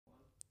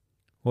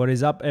What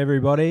is up,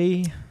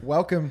 everybody?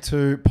 Welcome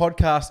to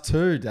podcast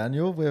 2,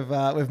 Daniel.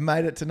 We've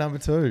made it to number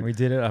 2. We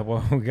did it.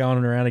 Well, we're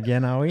going around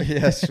again, are we?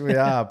 Yes, we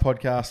are.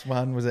 Podcast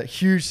 1 was a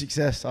huge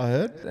success, I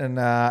heard,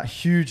 and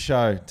huge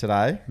show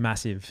today.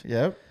 Massive.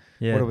 Yep.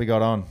 Yeah. What have we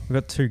got on? We've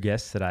got 2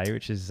 guests today,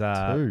 which is Two.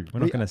 We're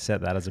not going to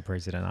set that as a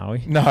precedent, are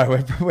we?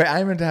 No, we're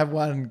aiming to have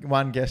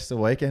one guest a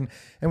week, and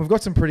we've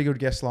got some pretty good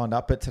guests lined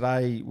up. But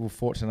today we're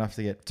fortunate enough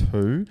to get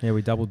 2. Yeah,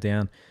 we doubled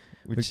down.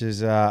 Which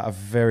is a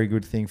very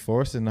good thing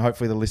for us, and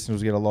hopefully the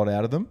listeners will get a lot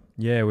out of them.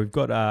 Yeah, we've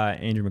got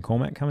Andrew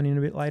McCormack coming in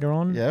a bit later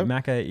on. Yep.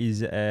 Macca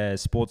is a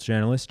sports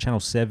journalist, Channel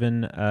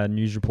 7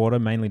 news reporter,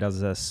 mainly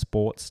does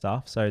sports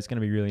stuff. So it's going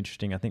to be really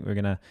interesting. I think we're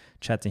going to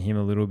chat to him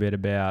a little bit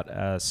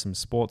about some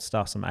sports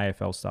stuff, some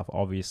AFL stuff,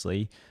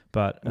 obviously.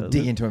 But We'll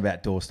dig into him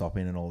about doorstopping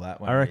and all that.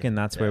 I reckon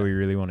that's where we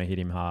really want to hit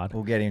him hard.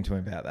 We'll get into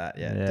him about that.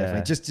 Yeah,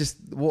 definitely. Just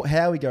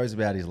how he goes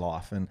about his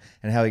life and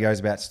how he goes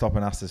about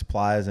stopping us as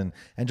players and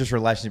just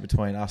relationship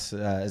between us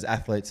as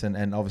athletes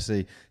and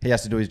obviously he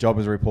has to do his job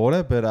as a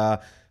reporter.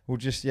 But we'll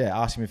just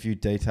ask him a few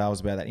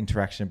details about that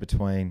interaction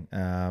between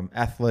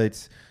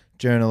athletes,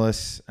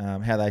 journalists,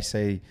 how they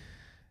see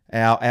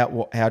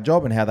our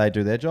job and how they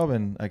do their job,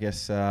 and I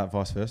guess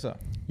vice versa.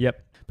 Yep.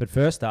 But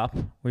first up,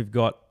 we've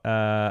got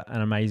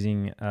an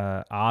amazing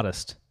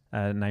artist.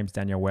 Name's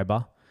Danielle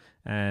Weber,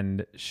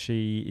 and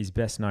she is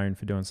best known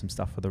for doing some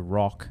stuff for The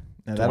Rock,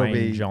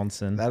 Dwayne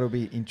Johnson. That'll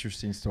be an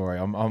interesting story.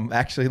 I'm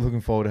actually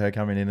looking forward to her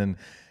coming in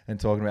and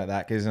talking about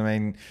that, because, I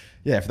mean,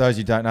 for those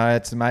who don't know,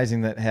 it's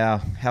amazing that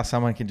how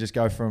someone can just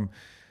go from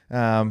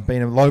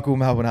being a local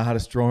Melbourne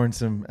artist, drawing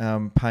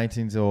some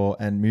paintings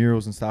and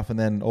murals and stuff, and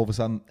then all of a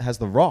sudden has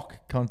The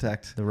Rock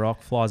contact. The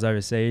Rock flies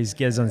overseas,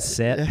 gets on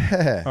set.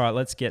 Yeah. All right,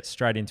 let's get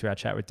straight into our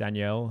chat with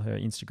Danielle. Her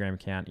Instagram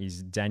account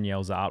is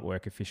Danielle's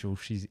Artwork Official.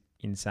 She's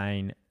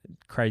insane,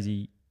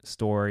 crazy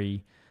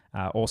story,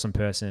 awesome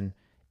person,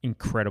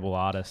 incredible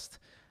artist.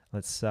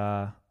 Let's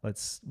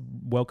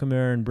welcome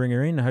her and bring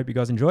her in. I hope you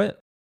guys enjoy it.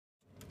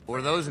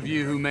 For those of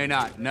you who may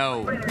not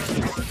know,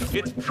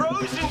 it's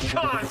pros and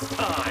cons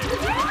time.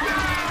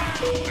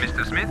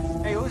 Mr. Smith?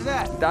 Hey, who's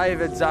that?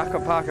 David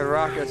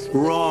Zakapakarakis.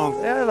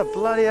 Wrong. How the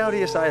bloody hell do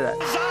you say that?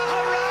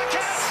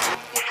 Zaharakis!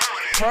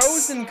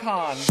 Pros and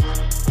cons.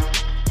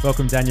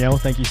 Welcome, Danielle.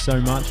 Thank you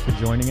so much for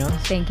joining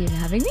us. Thank you for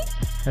having me.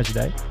 How's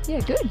your day? Yeah,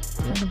 good.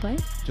 Can't complain.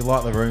 Do you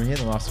like the room here?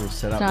 The nice little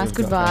setup. Nice, we've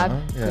good got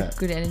vibe. going on? Yeah.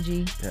 Good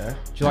energy. Yeah. Do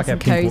you like our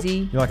Nice pink and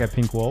cozy. You like our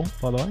pink wall,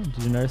 by the way?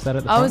 Did you notice that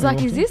at the I front was when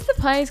like, you is walked this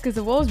the place? Because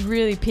the wall's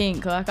really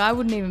pink. Like, I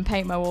wouldn't even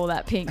paint my wall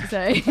that pink. So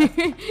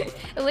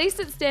at least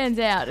it stands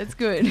out. It's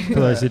good. in? For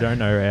those who don't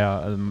know,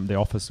 our the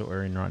office that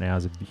we're in right now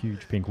is a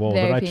huge pink wall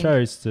Very that I pink.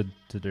 chose to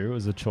do. It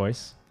was a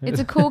choice. It's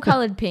a cool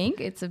coloured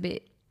pink. It's a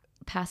bit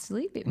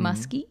pastel-y, a bit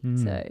musky.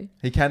 So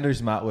He can do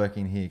smart work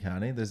in here,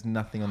 can't he? There's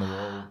nothing on the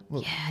wall.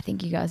 Look. yeah, I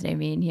think you guys need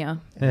me in here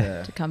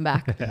Yeah. to come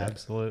back. Yeah,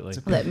 absolutely.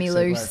 Let me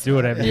loose. Do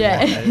whatever you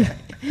Yeah.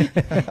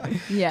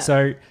 want. Yeah.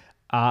 So,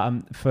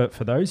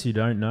 for those who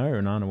don't know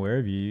and aren't aware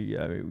of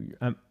you,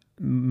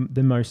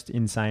 the most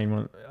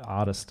insane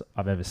artist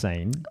I've ever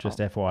seen, just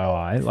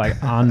FYI,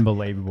 like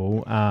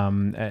unbelievable.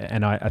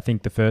 And I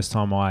think the first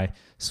time I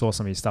saw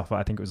some of your stuff,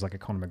 I think it was like a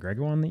Conor McGregor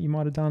one that you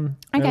might have done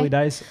early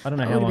days. I don't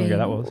know how long ago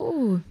that was.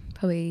 Ooh,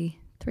 probably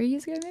 3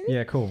 years ago, maybe.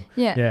 Yeah, cool.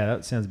 Yeah. Yeah,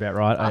 that sounds about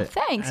right. Oh,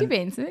 thanks. You've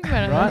been something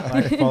about it.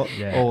 Right?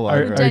 Like, All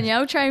over.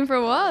 Danielle trained for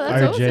a while.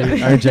 That's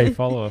awesome. OG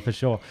follower for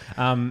sure.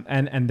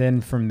 And then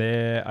from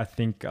there, I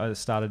think I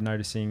started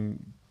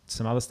noticing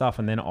some other stuff,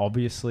 and then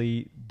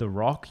obviously The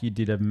Rock. You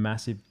did a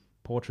massive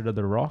portrait of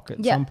The Rock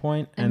at some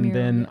point, and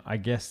then I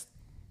guess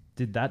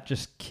did that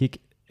just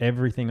kick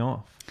everything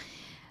off?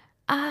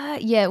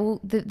 Yeah, well,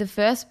 the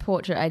first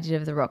portrait I did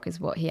of The Rock is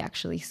what he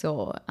actually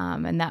saw,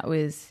 and that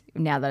was,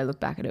 now that I look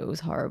back at it, it was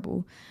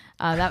horrible.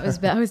 That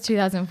was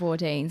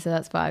 2014, so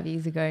that's 5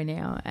 years ago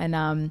now.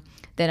 And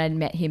then I'd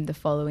met him the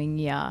following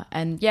year,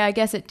 and yeah, I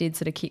guess it did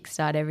sort of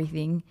kickstart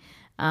everything,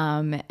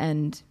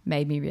 and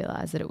made me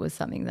realise that it was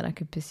something that I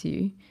could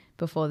pursue.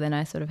 Before then,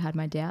 I sort of had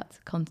my doubts,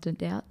 constant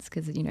doubts,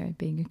 because, you know,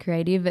 being a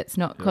creative, it's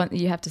not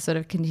you have to sort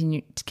of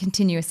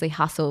continuously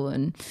hustle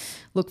and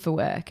look for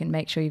work and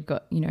make sure you've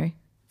got, you know,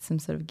 some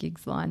sort of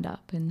gigs lined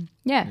up. And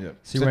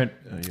So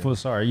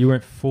you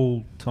went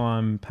full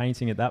time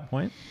painting at that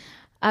point?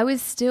 I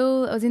was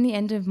in the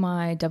end of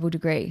my double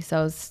degree,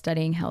 so I was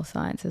studying health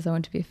sciences. I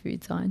wanted to be a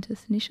food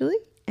scientist initially.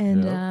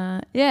 And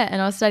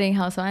and I was studying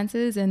health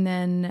sciences, and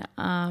then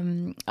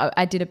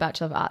I did a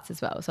Bachelor of Arts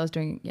as well. So I was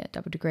doing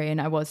double degree,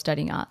 and I was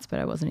studying arts, but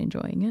I wasn't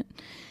enjoying it.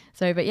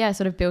 So, but yeah, I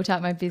sort of built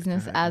out my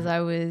business as I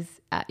was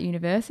at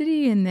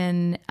university, and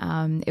then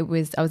I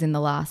was in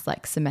the last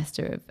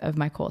semester of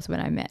my course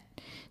when I met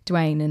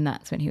Dwayne, and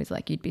that's when he was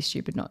like, "You'd be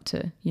stupid not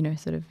to, you know,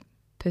 sort of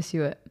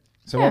pursue it."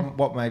 So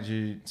what made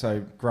you,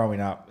 so growing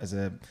up as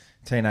a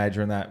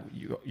teenager and that,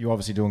 you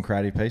obviously doing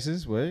creative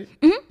pieces, were you?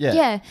 Mm-hmm.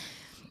 Yeah.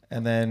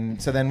 And then,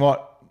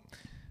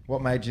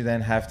 what made you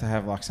then have to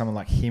have like someone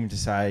like him to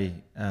say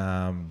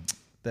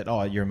that,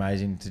 oh, you're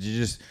amazing? Did you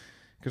just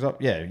Because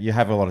you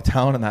have a lot of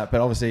talent in that, but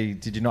obviously,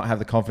 did you not have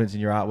the confidence in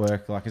your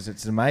artwork? Like, 'cause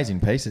it's amazing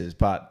pieces,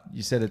 but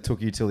you said it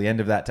took you till the end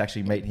of that to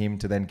actually meet him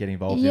to then get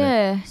involved in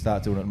it,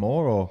 start doing it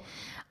more, or?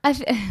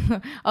 I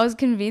was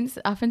convinced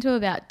up until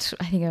about,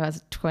 I think I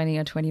was 20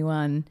 or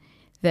 21,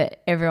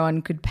 that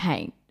everyone could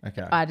paint.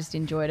 Okay. I just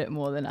enjoyed it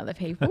more than other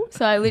people.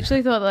 So I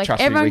literally thought like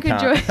Trust everyone me, could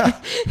can't.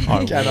 join.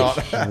 I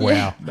cannot.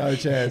 Wow. No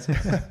chance.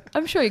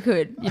 I'm sure you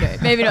could,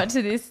 maybe not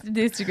to this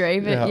degree,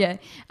 but yeah.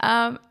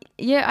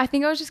 I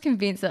think I was just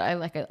convinced that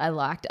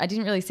I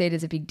didn't really see it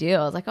as a big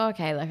deal. I was like, oh,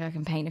 okay, like I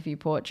can paint a few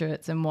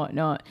portraits and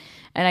whatnot.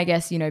 And I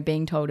guess,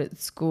 being told at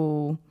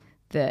school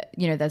that,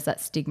 there's that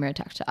stigma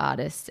attached to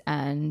artists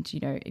and,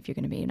 if you're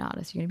going to be an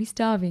artist, you're going to be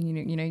starving,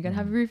 you're going to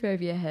have a roof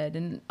over your head.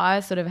 And I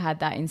sort of had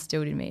that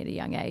instilled in me at a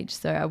young age.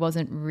 So I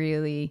wasn't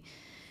really,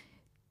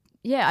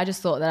 I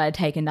just thought that I'd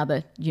take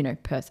another,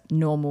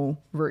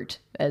 normal route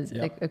as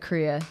a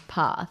career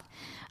path.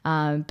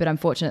 But I'm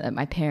fortunate that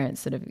my parents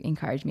sort of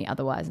encouraged me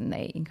otherwise, and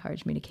they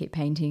encouraged me to keep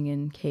painting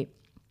and keep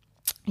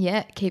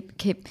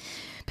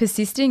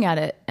persisting at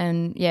it.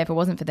 And if it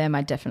wasn't for them,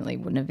 I definitely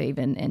wouldn't have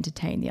even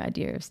entertained the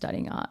idea of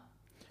studying art.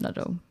 Not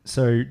at all.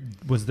 So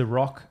was the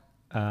rock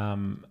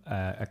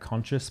a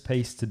conscious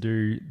piece to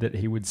do that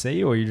he would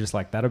see, or you just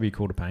like, that'll be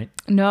cool to paint?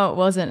 No, it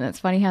wasn't. It's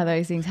funny how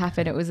those things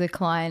happen. It was a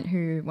client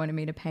who wanted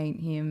me to paint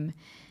him,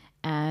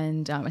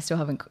 and I still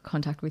haven't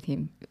contact with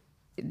him.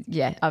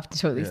 Up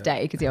to this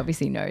day, because he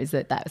obviously knows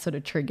that sort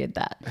of triggered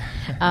that.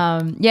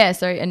 I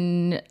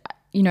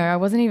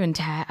wasn't even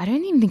I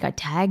don't even think I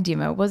tagged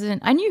him.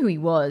 I knew who he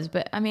was,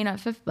 but I mean,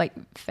 for like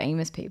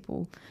famous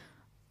people,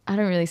 I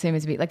don't really see him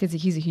as a bit like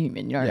he's a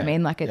human, you know what I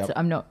mean? Like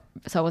I'm not,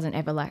 so I wasn't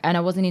ever like, and I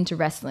wasn't into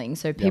wrestling.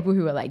 So people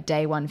who are like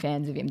day one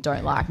fans of him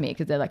don't like me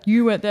because they're like,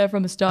 you weren't there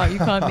from the start, you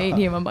can't meet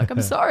him. I'm like,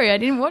 I'm sorry, I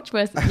didn't watch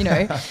wrestling,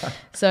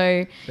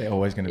 So they're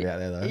always going to be out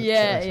there though.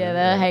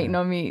 They're hating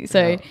on me.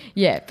 So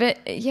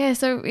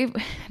so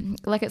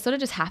it sort of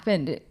just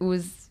happened. It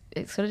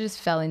sort of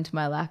just fell into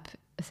my lap,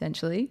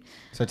 essentially.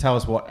 So tell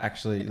us what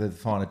actually the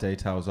finer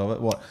details of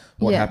it.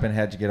 What happened?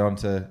 How'd you get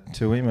onto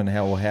him, and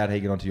how'd he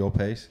get onto your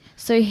piece?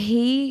 So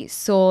he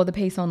saw the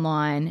piece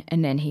online,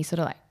 and then he sort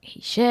of he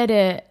shared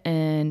it,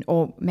 he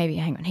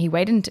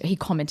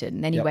commented,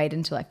 and then he waited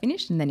until I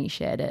finished, and then he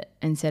shared it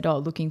and said, "Oh,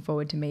 looking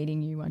forward to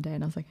meeting you one day."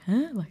 And I was like,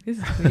 "Huh? Like, this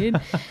is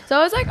weird." So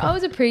I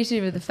was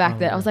appreciative of the fact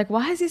that I was like,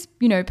 "Why is this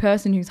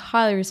person who's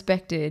highly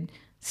respected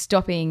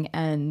stopping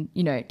and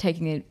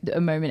taking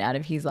a moment out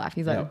of his life?"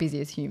 He's like the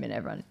busiest human.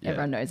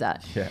 Everyone knows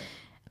that.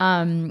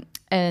 So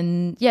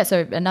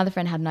another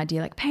friend had an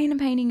idea, like paint a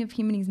painting of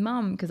him and his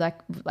mum, because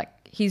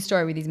his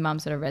story with his mum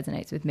sort of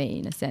resonates with me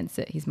in a sense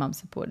that his mum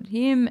supported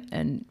him,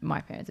 and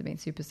my parents have been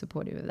super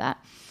supportive of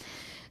that.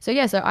 So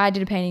I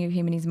did a painting of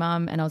him and his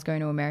mum, and I was going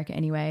to America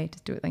anyway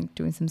to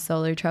doing some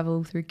solo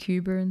travel through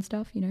Cuba and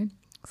stuff,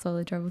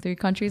 solo travel through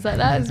countries like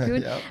that is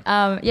good. So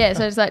I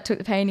just took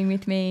the painting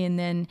with me, and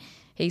then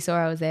he saw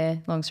I was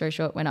there. Long story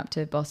short, went up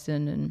to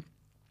Boston and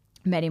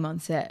met him on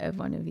set of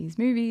one of his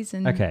movies.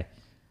 And okay,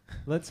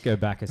 let's go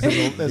back a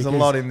second. There's a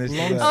lot in this.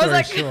 I was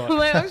like,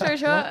 long story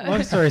short.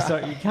 Long story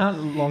short. You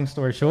can't long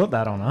story short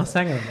that on us.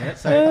 Hang on a minute.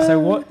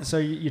 So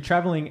you're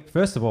traveling.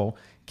 First of all,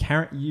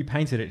 you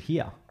painted it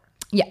here.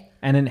 Yeah.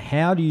 And then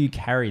how do you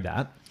carry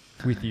that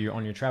with you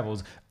on your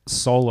travels?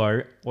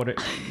 Solo,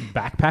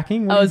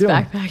 backpacking? I was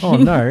backpacking. Oh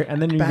no!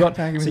 And then you got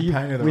painted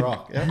the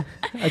rock. Yeah.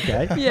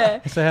 Okay.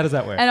 Yeah. So how does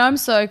that work? And I'm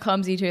so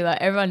clumsy too.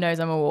 Like everyone knows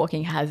I'm a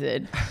walking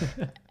hazard.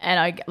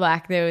 And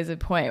there was a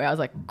point where I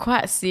was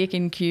quite sick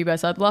in Cuba,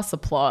 so I'd lost the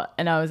plot,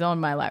 and I was on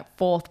my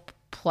fourth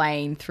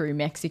plane through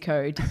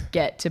Mexico to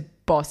get to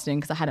Boston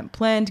because I hadn't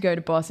planned to go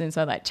to Boston,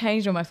 so I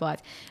changed all my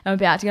flights. I'm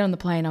about to get on the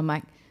plane. I'm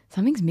like,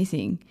 something's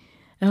missing.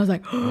 And I was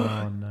like,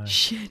 oh no.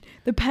 Shit,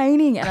 the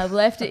painting. And I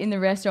left it in the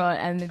restaurant,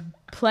 and the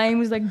plane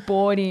was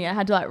boarding. I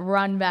had to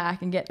run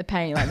back and get the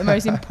painting, the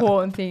most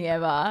important thing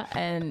ever.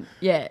 And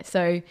there's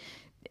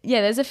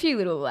a few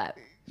little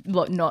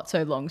not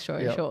so long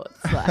story shorts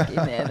in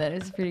there that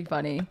is pretty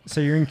funny.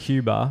 So you're in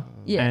Cuba,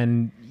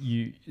 and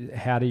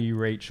how do you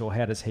reach, or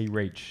how does he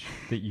reach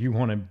that you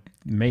want to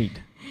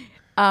meet?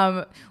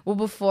 Well,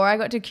 before I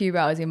got to Cuba,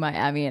 I was in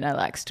Miami, and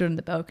I stood on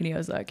the balcony. I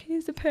was like,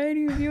 "Here's the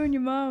painting of you and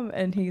your mum."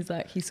 And he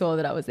saw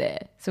that I was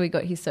there, so he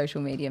got his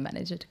social media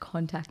manager to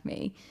contact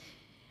me.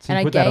 So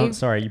you put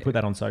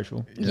that on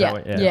social.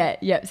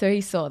 Yeah. So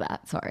he saw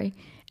that. Sorry,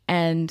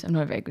 and I'm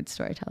not a very good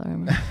storyteller,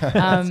 am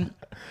I?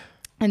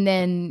 And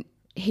then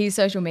his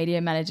social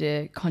media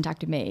manager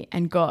contacted me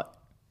and got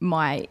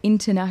my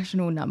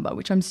international number,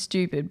 which I'm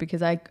stupid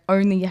because I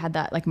only had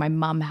that. My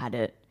mum had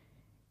it,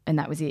 and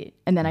that was it.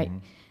 And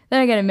then Then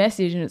I get a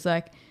message, and it's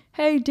like,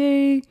 "Hey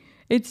D,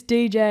 it's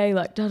DJ."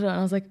 And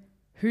I was like,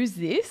 who's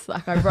this?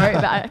 Like I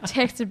wrote back, I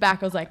texted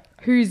back, I was like,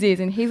 who's this?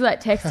 And he's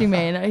like texting me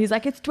and he's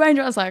like, it's Dwayne.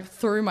 I was like,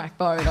 through my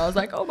phone. I was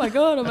like, oh my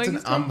God. I'm That's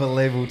like, an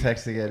unbelievable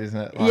text to get, isn't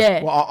it? Like,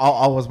 yeah. Well,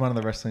 I was one of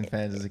the wrestling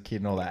fans as a kid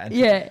and all that. And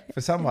yeah.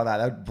 For something like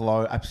that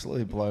would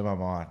absolutely blow my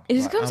mind. It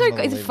just comes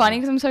it's funny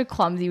because I'm so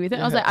clumsy with it.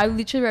 I was like, I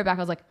literally wrote back,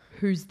 I was like,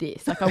 who's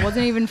this? Like I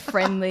wasn't even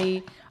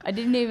friendly. I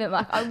didn't even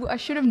like, I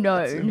should have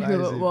known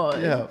who it was.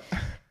 Yeah.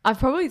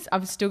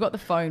 I've still got the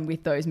phone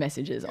with those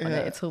messages on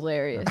it. It's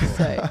hilarious.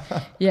 So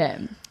yeah.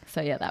 So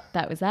yeah,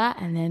 that was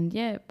that. And then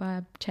yeah,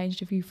 I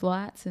changed a few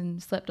flights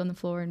and slept on the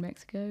floor in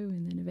Mexico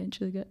and then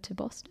eventually got to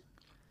Boston.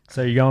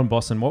 So you go in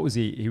Boston. What was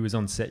he was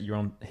on set.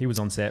 He was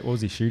on set. What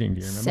was he shooting? Do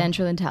you remember?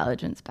 Central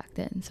Intelligence back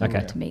then. So I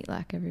got to meet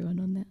like everyone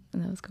on that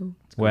and that was cool.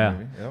 Wow.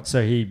 Yep.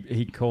 So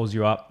he calls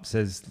you up,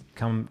 says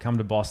come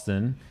to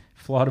Boston,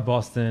 fly to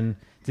Boston.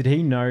 Did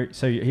he know?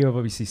 So he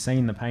obviously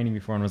seen the painting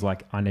before and was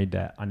like, I need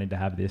to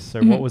have this.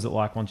 So what was it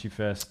like once you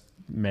first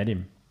met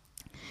him?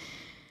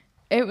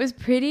 It was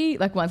pretty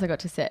like once I got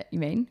to set. You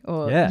mean?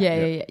 Or yeah.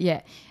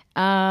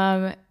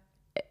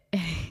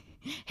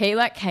 He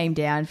like came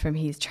down from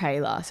his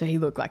trailer, so he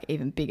looked like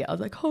even bigger. I was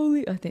like,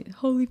 holy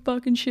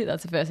fucking shit.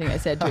 That's the first thing I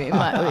said to him.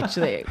 Like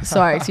literally,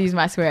 sorry, excuse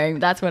my swearing.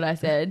 That's what I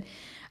said.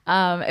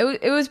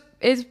 It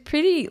was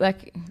pretty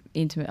like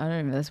intimate. I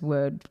don't know if that's a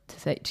word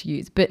to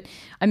use, but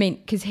I mean,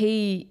 because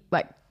he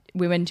like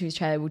we went into his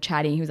trailer, we were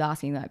chatting. He was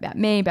asking like about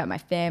me, about my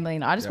family,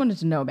 and I just wanted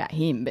to know about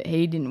him. But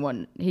he didn't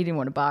want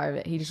a bar of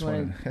it. He just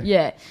wanted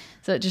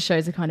So it just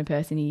shows the kind of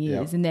person he is.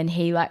 Yep. And then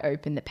he like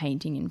opened the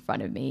painting in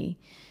front of me,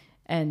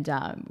 and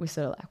we're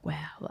sort of like,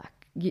 wow, like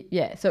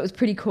yeah. So it was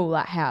pretty cool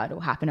like how it all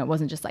happened. It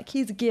wasn't just like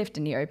here's a gift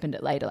and he opened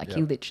it later. Like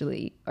he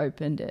literally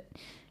opened it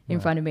in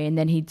front of me, and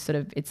then he'd sort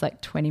of it's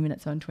like 20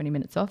 minutes on, 20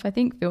 minutes off, I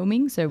think,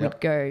 filming. So we'd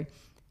go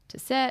to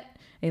set.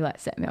 He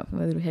like set me up with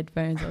my little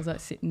headphones. I was like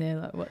sitting there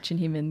like watching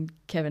him and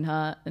Kevin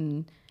Hart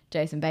and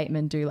Jason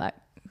Bateman do like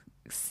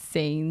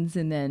scenes,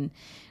 and then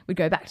we'd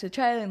go back to the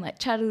trailer and like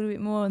chat a little bit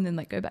more, and then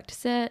like go back to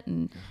set.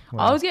 And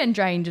I was getting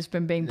drained just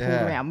from being pulled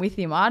around with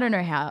him. I don't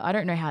know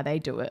how they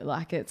do it.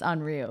 Like it's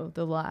unreal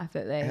the life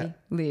that they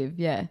live.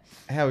 Yeah.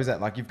 How is that?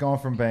 Like you've gone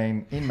from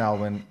being in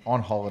Melbourne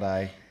on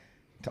holiday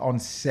to on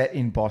set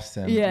in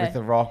Boston with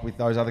The Rock, with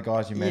those other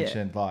guys you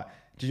mentioned. Like,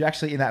 did you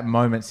actually in that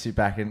moment sit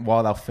back and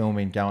while they're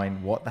filming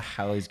going, what the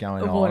hell is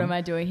going on? What am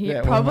I doing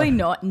here? Probably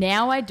not.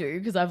 Now I do,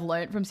 because I've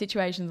learned from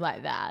situations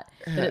like that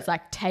it's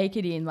like take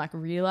it in, like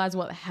realize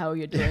what the hell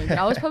you're doing. But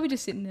I was probably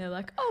just sitting there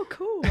like, oh,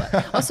 cool. Like,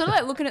 I was sort of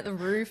like looking at the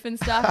roof and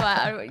stuff.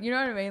 Like, you know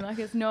what I mean? Like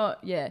it's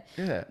not,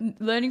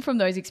 Learning from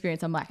those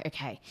experiences, I'm like,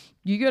 okay,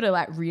 you got to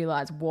like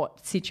realize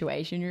what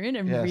situation you're in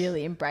and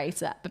really embrace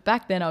that. But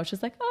back then I was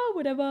just like, oh,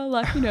 whatever.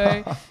 Like, you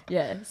know,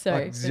 So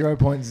like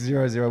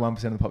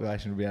 0.001% of the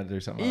population would be able to do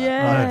something like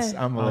that. Oh, that's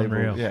unbelievable.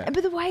 Unreal. Yeah.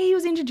 But the way he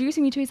was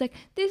introducing me to, he's like,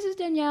 this is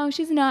Danielle.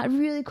 She's a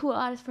really cool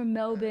artist from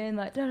Melbourne.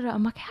 Like, da, da, da.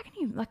 I'm like, how can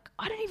you, like,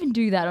 I don't even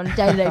do that on a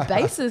day-to-day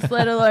basis,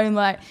 let alone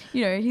like,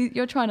 you know,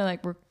 you're trying to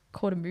like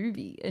record a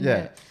movie. And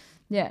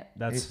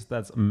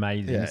that's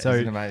amazing. Yeah, so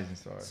it's an amazing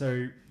story.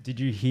 So did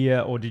you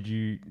hear or did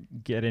you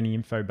get any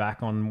info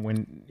back on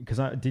when, because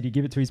did he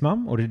give it to his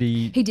mum or did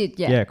he? He did,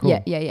 yeah. Yeah,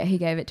 cool. Yeah. He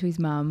gave it to his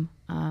mum.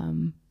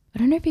 I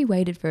don't know if he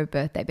waited for her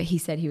birthday, but he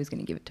said he was going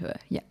to give it to her.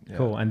 Yeah.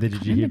 Cool. And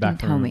did you hear back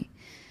from him? Tell me.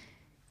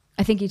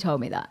 I think he told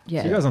me that.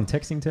 Yeah. So you guys on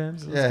texting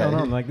terms? What's going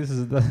on? Like this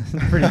is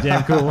pretty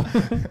damn cool.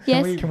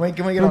 Yes. Can we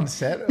get on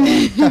set?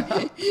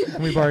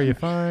 Can we borrow your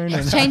phone?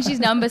 He's changed his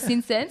number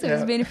since then, so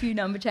there's been a few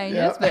number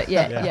changes. But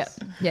yeah.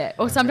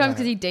 Or sometimes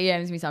because he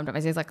DMs me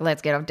sometimes. He's like,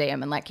 let's get off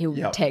DM, and like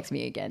he'll text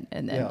me again.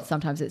 And then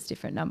sometimes it's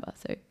different number.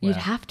 So you'd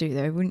have to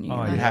though, wouldn't you?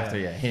 Oh, you'd have to,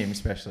 Him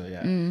especially,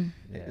 Mm.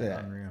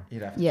 Unreal.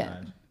 You'd have to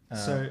change.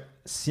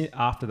 So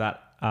after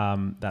that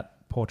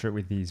that portrait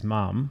with his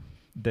mum,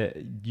 that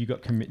you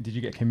got did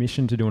you get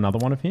commissioned to do another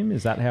one of him?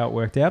 Is that how it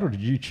worked out, or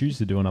did you choose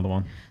to do another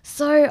one?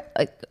 So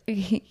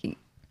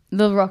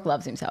The Rock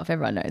loves himself.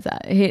 Everyone knows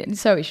that.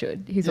 So he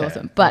should. He's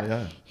awesome.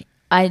 But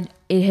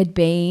it had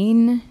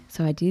been,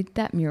 so I did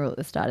that mural at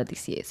the start of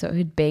this year. So it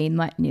had been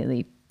like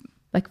nearly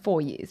like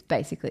 4 years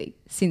basically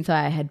since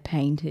I had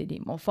painted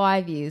him, or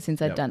 5 years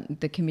since I'd done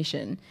the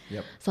commission.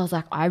 So I was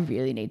like, I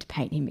really need to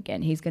paint him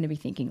again. He's going to be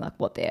thinking like,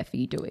 what the F are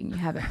you doing? You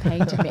haven't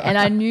painted me. And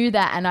I knew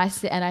that, and I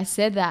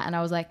said that, and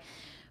I was like,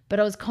 but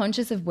I was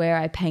conscious of where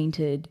I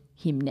painted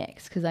him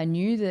next, because I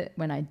knew that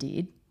when I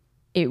did,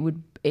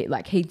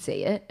 like he'd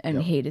see it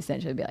and he'd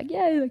essentially be like,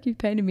 yeah, like you've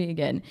painted me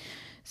again.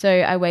 So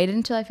I waited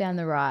until I found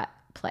the right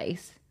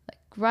place, like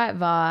right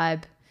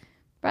vibe,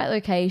 right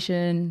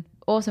location,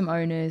 awesome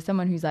owners,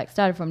 someone who's like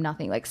started from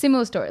nothing, like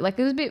similar story, like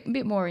it was a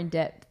bit more in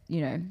depth,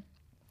 you know.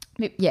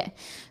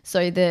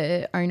 So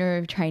the owner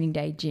of Training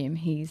Day Gym,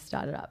 he's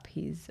started up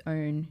his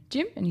own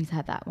gym, and he's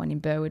had that one in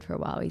Burwood for a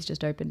while. He's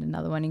just opened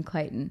another one in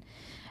Clayton,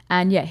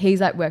 and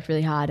he's like worked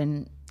really hard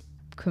and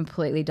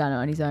completely done it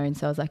on his own.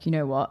 So I was like, you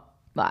know what,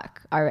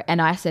 like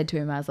I said to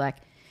him, I was like,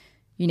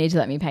 you need to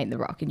let me paint the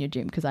rock in your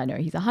gym because I know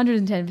he's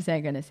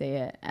 110% going to see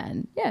it.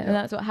 And and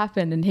that's what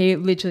happened. And he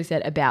literally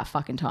said about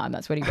fucking time.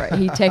 That's what he wrote.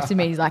 He texted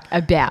me. He's like,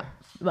 about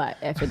like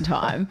effing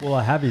time. Well,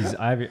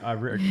 I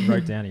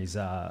wrote down his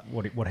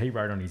what he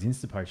wrote on his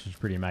Insta post, which was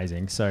pretty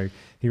amazing. So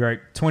he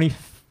wrote 20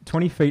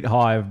 feet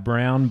high of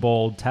brown,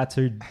 bald,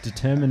 tattooed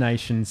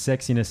determination,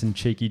 sexiness, and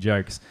cheeky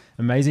jokes.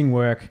 Amazing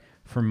work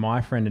from my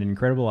friend and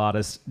incredible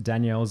artist,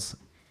 Danielle's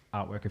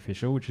Artwork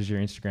Official, which is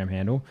your Instagram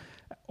handle.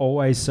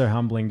 Always so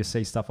humbling to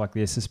see stuff like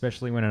this,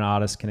 especially when an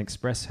artist can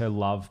express her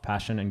love,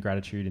 passion, and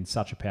gratitude in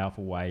such a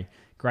powerful way.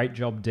 Great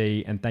job,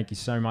 D, and thank you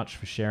so much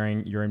for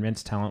sharing your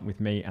immense talent with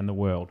me and the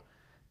world.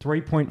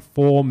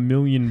 3.4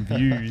 million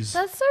views.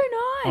 That's so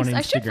nice.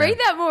 I should read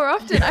that more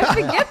often. I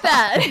forget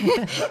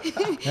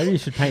that. Maybe you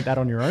should paint that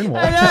on your own wall.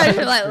 I know. I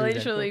should like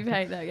literally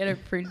paint that, get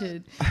it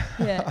printed.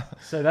 Yeah.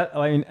 So that,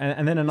 I mean,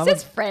 and then another.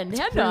 It says friend.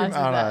 How nice is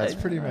that? It's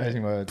pretty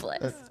amazing words.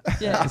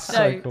 Yeah. It's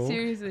so cool.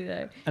 Seriously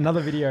though. Another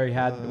video he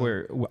had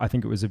where I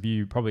think it was of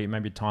you, probably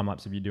maybe a time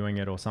lapse of you doing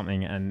it or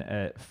something, and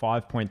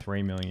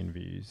 5.3 million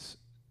views.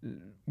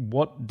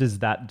 What does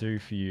that do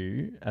for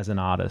you as an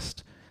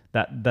artist?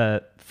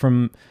 That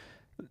from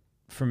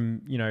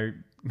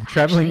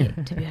traveling.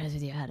 Actually, to be honest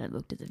with you, I hadn't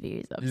looked at the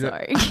views. I'm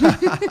sorry.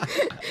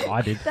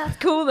 I did. That's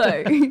cool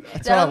though.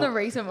 That on the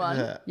recent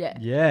one.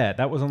 Yeah,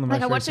 that was on the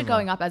most I watched it recent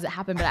going one. up as it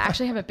happened, but I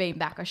actually haven't been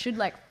back. I should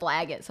like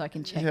flag it so I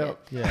can check it.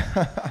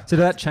 Yeah. So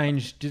did that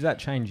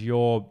change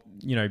your,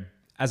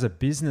 as a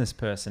business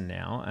person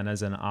now and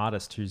as an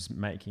artist who's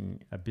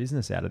making a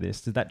business out of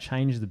this, did that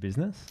change the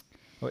business?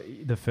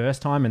 The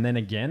first time and then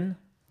again?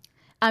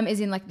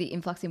 Is in like the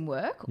influx in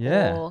work?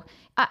 Yeah. Or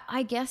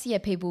I guess,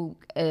 people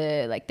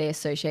like they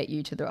associate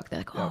you to the rock.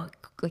 They're like, oh,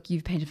 like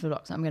you've painted for the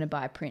rock, so I'm going to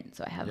buy a print.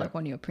 So I have like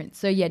one of your prints.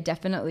 So yeah,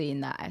 definitely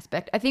in that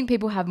aspect. I think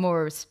people have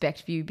more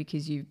respect for you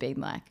because you've been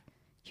like,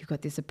 you've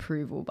got this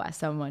approval by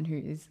someone who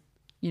is,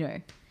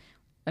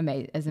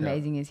 as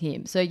amazing as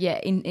him. So yeah,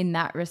 in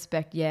that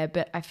respect, yeah.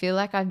 But I feel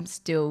like I'm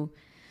still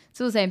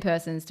the same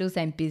person, still the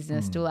same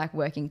business, still like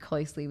working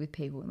closely with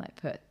people and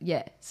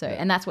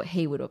and that's what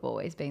he would have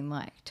always been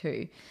like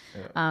too.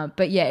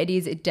 But yeah,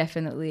 it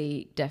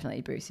definitely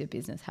boosts your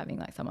business having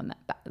like someone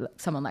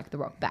like The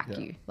Rock back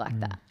you like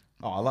that.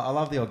 Oh, I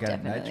love the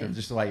organic nature of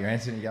just the way you're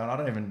answering and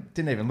going,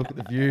 didn't even look at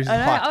the views.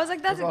 I was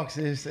like, that's The Rock's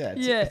this.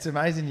 It's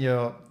amazing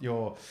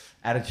your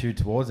attitude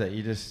towards it.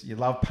 You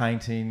love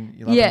painting,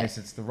 you love this.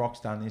 It's The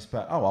Rock's done this,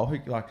 but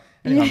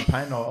anyone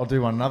painting, I'll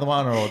do another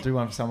one, or I'll do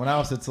one for someone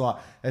else. It's like,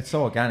 it's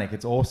so organic,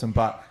 it's awesome.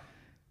 But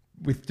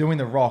with doing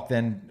The Rock,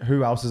 then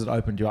who else has it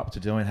opened you up to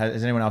doing?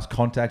 Has anyone else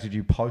contacted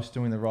you post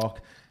doing The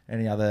Rock?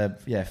 Any other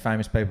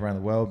famous people around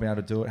the world been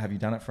able to do it? Have you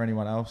done it for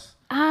anyone else?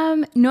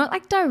 Not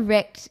like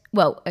direct.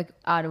 Well,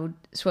 Arnold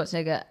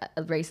Schwarzenegger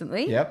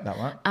recently. Yep, that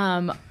one.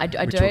 I Which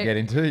don't we'll get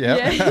into.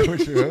 Yeah.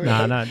 Which we will.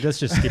 No, let's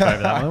just skip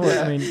over that one.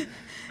 I mean,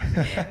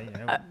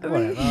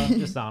 whatever.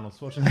 Just Arnold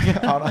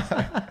Schwarzenegger.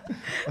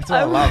 That's what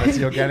I love. It's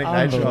the organic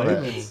nature of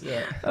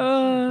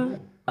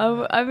it.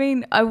 I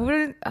mean, I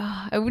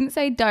wouldn't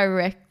say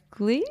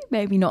directly.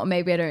 Maybe not.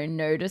 Maybe I don't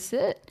notice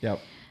it.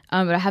 Yep.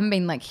 But I haven't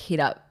been like hit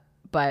up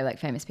by like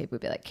famous people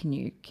be like, can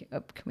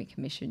we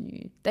commission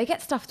you? They get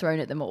stuff thrown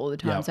at them all the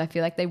time. So I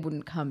feel like they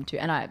wouldn't come to,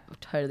 and I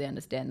totally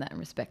understand that and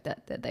respect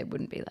that they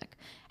wouldn't be like,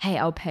 hey,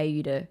 I'll pay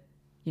you to,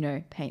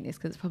 paint this,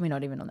 because it's probably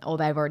not even on, or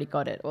they've already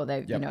got it, or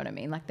they, you know what I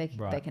mean? Like they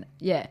can,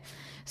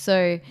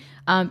 So,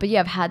 but yeah,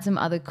 I've had some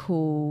other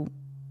cool,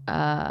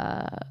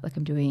 like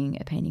I'm doing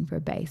a painting for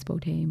a baseball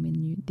team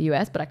in the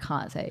US, but I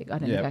can't say, I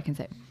don't think I can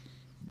say.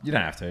 You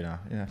don't have to, no.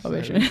 Yeah.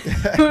 Probably shouldn't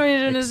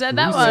have said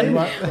that one.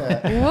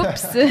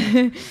 Whoops.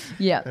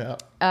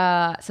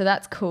 So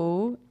that's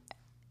cool.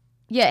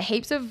 Yeah,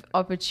 heaps of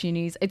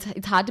opportunities.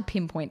 It's hard to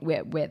pinpoint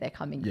where they're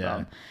coming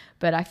from.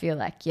 But I feel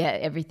like,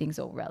 everything's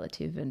all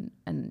relative and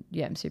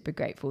I'm super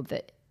grateful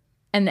that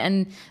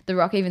and The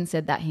Rock even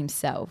said that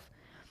himself.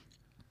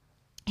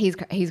 He's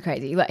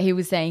crazy. Like he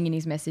was saying in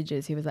his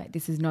messages, he was like,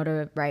 this is not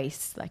a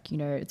race. Like,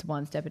 it's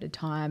one step at a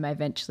time. I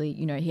eventually,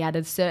 he had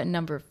a certain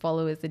number of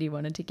followers that he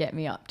wanted to get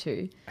me up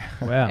to.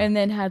 Wow. And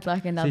then had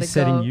like another He's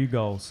goal. setting you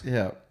goals.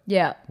 Yeah.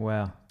 Yeah.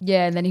 Wow.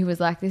 Yeah. And then he was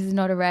like, this is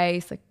not a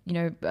race. Like,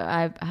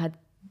 I had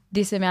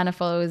this amount of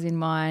followers in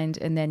mind.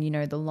 And then,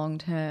 the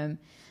long-term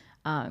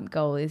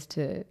goal is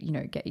to,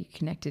 get you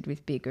connected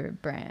with bigger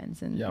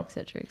brands and et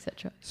cetera, et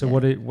cetera. So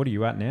what are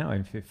you at now?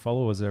 If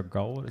followers are a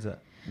goal, what is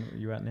that? What are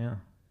you at now?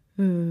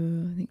 I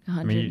think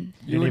 100. I mean,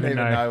 you didn't even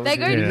know. They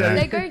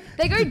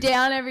go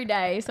down every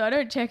day, so I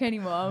don't check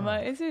anymore. I'm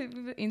like, it's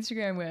an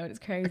Instagram world. It's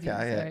crazy.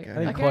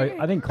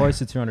 I think close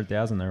to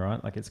 200,000 though,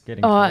 right? Like it's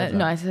getting. Oh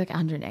no, it's like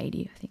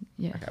 180. I think.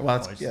 Yeah. Okay, well,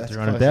 that's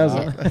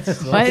 200,000.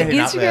 My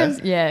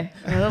Instagram's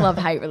I love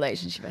hate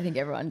relationship. I think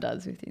everyone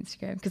does with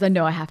Instagram because I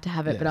know I have to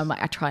have it, but I'm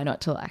like I try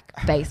not to like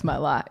base my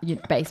life,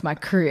 base my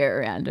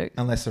career around it.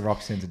 Unless The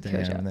Rock sends a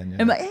DM, and then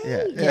I'm like,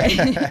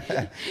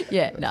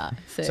 hey, nah.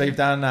 So you've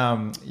done.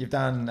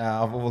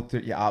 I've looked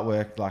at your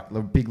artwork, like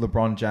big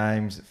LeBron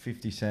James,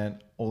 50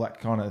 Cent, all that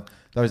kind of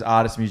those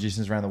artists,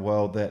 musicians around the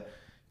world that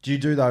Do you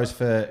do those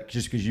for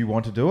just because you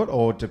want to do it,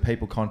 or do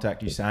people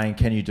contact you saying,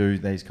 can you do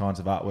these kinds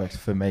of artworks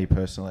for me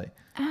personally?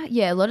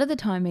 Yeah, a lot of the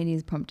time it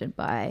is prompted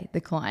by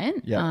the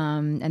client, Yep.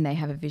 And they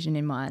have a vision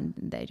in mind.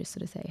 And they just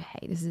sort of say,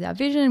 hey, this is our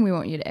vision. We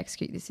want you to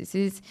execute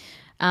this.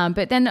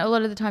 But then a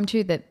lot of the time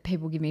too that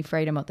people give me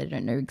freedom of they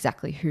don't know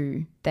exactly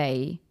who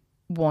they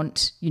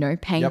want,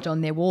 paint Yep.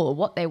 on their wall or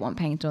what they want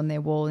painted on their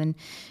wall. And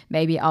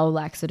maybe I'll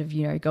like sort of,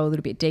 go a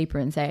little bit deeper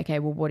and say, okay,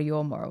 well, what are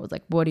your morals?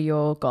 Like, what are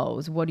your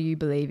goals? What do you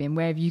believe in?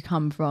 Where have you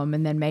come from?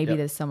 And then maybe Yep.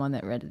 there's someone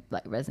that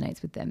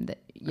resonates with them that,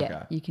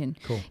 Okay. you can.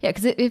 Cool. Yeah,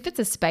 because if it's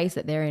a space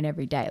that they're in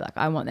every day, like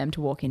I want them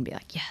to walk in and be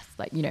like, yes,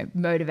 like,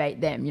 motivate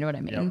them. You know what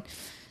I mean? Yep.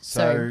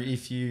 So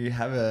if you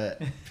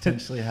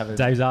potentially have a...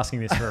 Dave's asking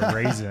this for a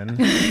reason.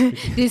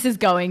 This is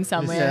going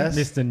somewhere. Yes.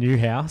 Mr.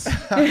 Newhouse.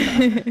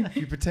 If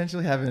you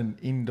potentially have an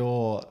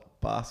indoor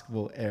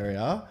basketball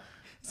area...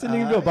 It's an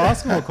indoor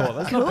basketball court.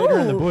 Let's not beat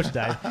around the bush,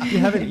 Dave. You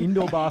have an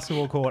indoor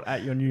basketball court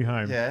at your new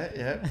home.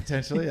 Yeah,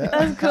 potentially, yeah.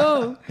 That's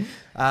cool.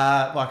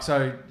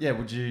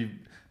 Would you...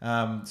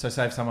 so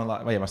say if someone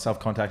like myself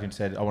contacted and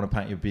said, I want to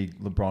paint you a big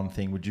LeBron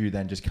thing, would you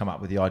then just come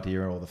up with the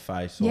idea or the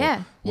face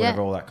or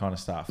whatever, all that kind of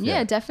stuff?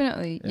 Yeah,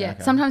 definitely. Yeah.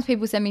 Okay. Sometimes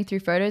people send me through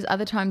photos.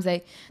 Other times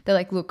they're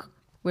like, look,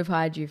 we've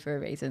hired you for a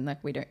reason.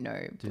 Like, we don't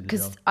know.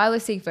 Because I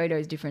always see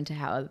photos different to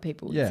how other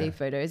people would see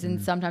photos.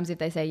 And sometimes if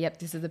they say, yep,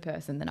 this is the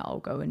person, then I'll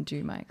go and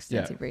do my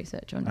extensive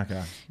research on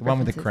Okay. The one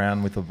with the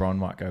crown with LeBron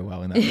might go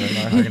well in that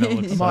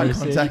room. I I might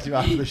contact you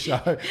after the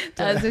show.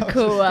 That's a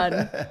cool one.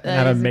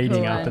 Have a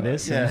meeting after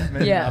this.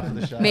 Meeting after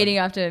the show. Meeting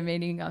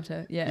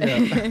after.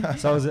 Yeah.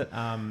 So I was at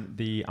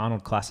the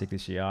Arnold Classic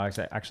this year. I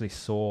actually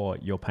saw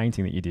your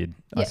painting that you did.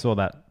 I Yeah. saw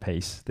that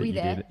piece that Were you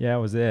you there? did. Yeah, I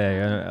was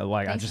there.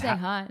 Thanks I just for saying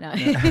hi. No.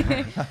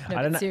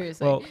 I don't know.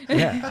 Seriously. Well,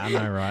 yeah, I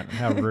know, right?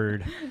 How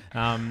rude.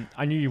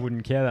 I knew you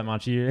wouldn't care that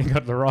much. You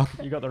got the rock.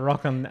 You got the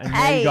rock on, and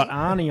now you got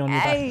Arnie on your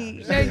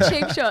back. No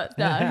cheap shots,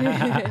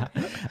 no.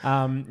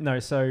 No,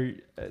 so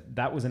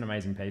that was an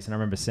amazing piece, and I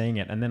remember seeing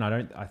it. And then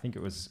I think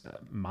it was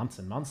months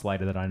and months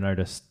later that I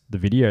noticed the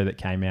video that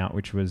came out,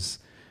 which was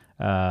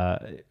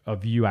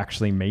of you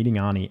actually meeting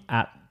Arnie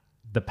at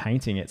the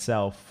painting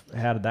itself.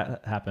 How did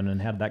that happen,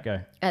 and how did that go?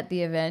 At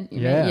the event?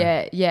 You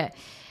Yeah. mean? Yeah.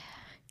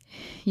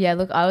 Yeah,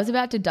 look, I was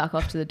about to duck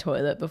off to the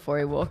toilet before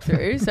he walked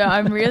through, so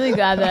I'm really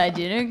glad that I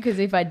didn't, because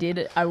if I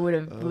did, I would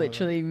have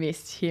literally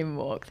missed him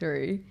walk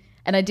through.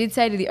 And I did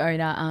say to the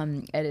owner,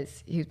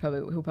 he'll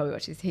probably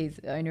watch this. He's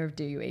the owner of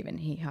Do You Even.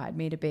 He hired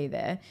me to be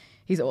there.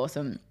 He's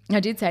awesome. I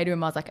did say to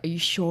him, I was like, "Are you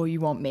sure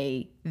you want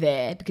me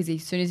there?" Because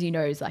as soon as he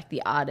knows like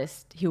the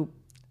artist, he'll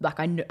like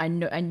I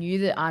knew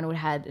that Arnold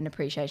had an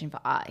appreciation for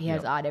art. He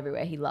has art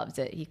everywhere. He loves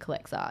it. He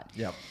collects art.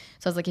 Yep.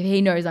 So I was like, if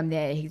he knows I'm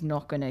there, he's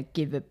not gonna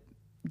give a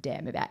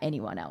damn about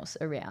anyone else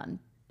around.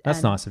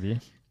 That's nice of you.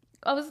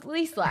 I was at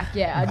least like,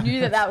 I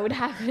knew that would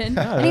happen.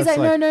 And he's like,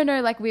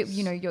 no, like we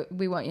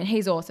want you. And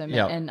he's awesome.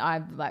 Yep. And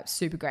I'm like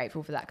super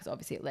grateful for that, because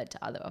obviously it led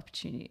to other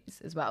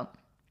opportunities as well.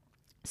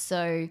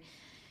 So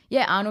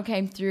Arnold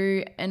came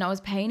through, and I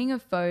was painting a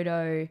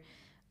photo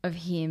of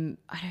him.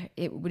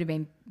 It would have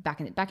been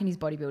back in his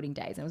bodybuilding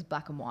days, and it was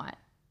black and white.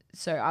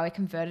 So I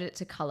converted it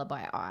to color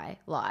by eye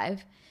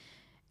live.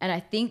 And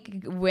I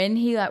think when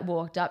he like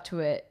walked up to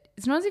it,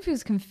 it's not as if he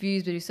was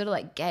confused, but he was sort of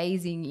like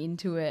gazing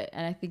into it.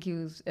 And I think he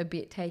was a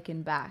bit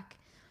taken back.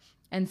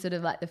 And sort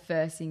of like the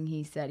first thing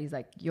he said, he's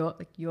like, you're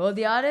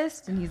the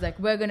artist? And he's like,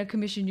 we're going to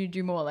commission you to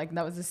do more. Like, and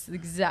that was this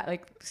exact,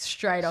 like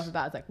straight off the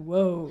bat. I was like,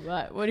 whoa,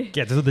 like, what do you...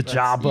 Get to the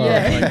job.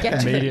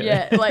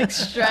 Like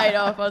straight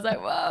off. I was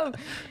like, whoa.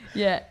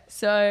 Yeah.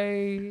 So,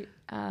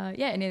 and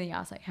then he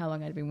asked like how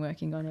long I'd been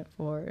working on it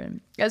for.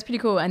 And it was pretty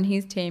cool. And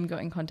his team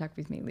got in contact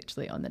with me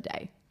literally on the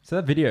day. So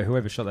that video,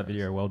 whoever shot that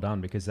video, well done,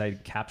 because they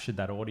captured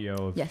that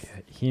audio of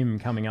him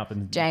coming up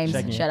and James,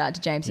 shout out to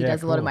James. He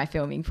does a lot of my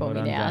filming for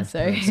me now. So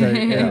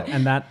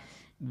and that,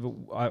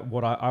 I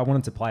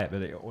wanted to play it, but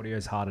the audio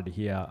is harder to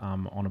hear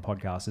on a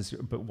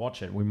podcast. But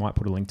watch it. We might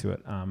put a link to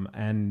it.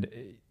 And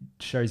it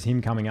shows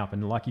him coming up,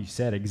 and like you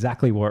said,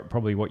 exactly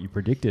probably what you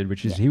predicted,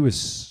 which is he was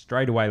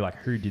straight away like,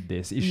 "Who did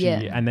this? Is she?"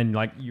 And then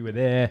like you were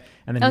there,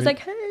 and then I was like,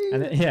 "Hey."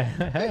 And then,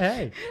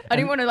 hey. I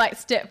didn't want to like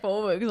step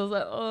forward because I was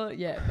like, oh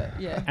yeah, but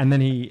yeah. And then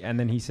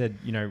he said,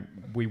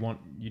 we want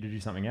you to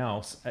do something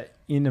else.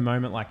 In a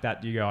moment like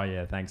that, do you go, oh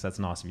yeah, thanks, that's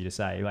nice of you to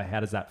say? Like,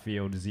 how does that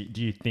feel? Are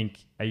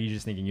you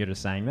just thinking you're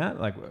just saying that?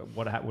 Like,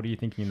 what are you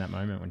thinking in that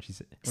moment when she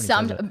said?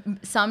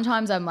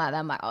 Sometimes I'm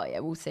like, oh yeah,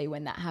 we'll see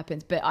when that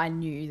happens. But I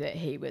knew that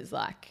he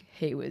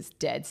was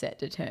dead set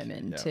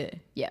determined to.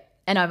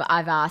 And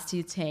I've asked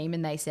his team,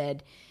 and they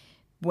said,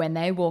 when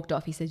they walked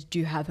off, he says, do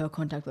you have her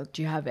contact book?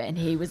 Do you have it? And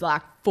he was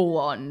like full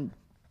on.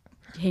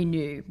 He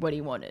knew what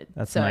he wanted.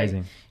 That's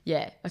amazing.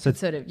 Yeah. I could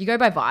sort of, you go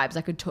by vibes.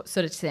 I could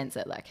sort of sense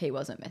it. Like he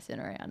wasn't messing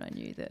around. I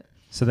knew that.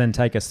 So then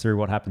take us through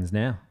what happens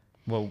now.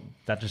 Well,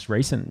 that just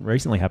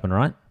recently happened,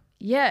 right?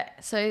 Yeah.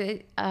 So,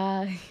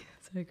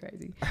 so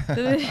crazy.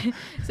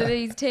 So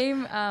his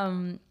team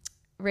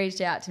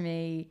reached out to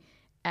me,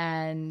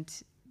 and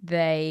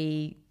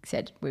they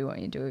said, we want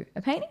you to do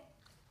a painting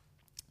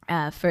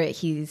for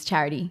his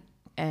charity.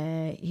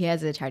 he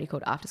has a charity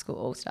called After School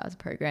All Stars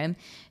program.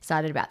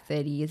 Started about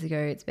 30 years ago.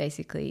 It's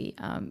basically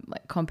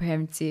like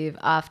comprehensive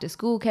after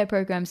school care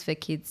programs for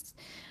kids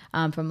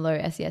from low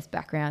SES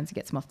backgrounds. It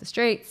gets them off the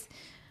streets.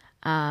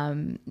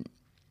 And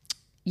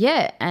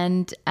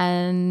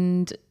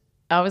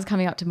I was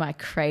coming up to my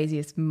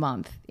craziest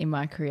month in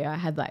my career. I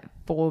had like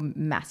 4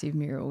 massive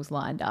murals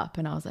lined up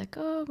and I was like,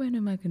 oh, when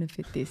am I going to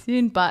fit this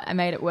in? But I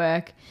made it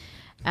work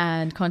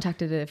and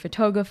contacted a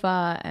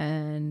photographer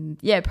and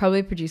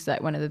probably produced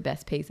like one of the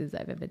best pieces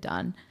I've ever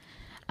done.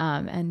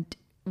 And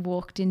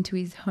walked into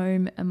his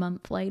home a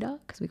month later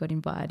because we got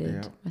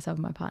invited, myself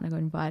and my partner got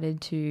invited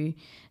to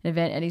an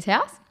event at his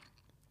house.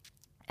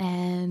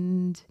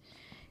 And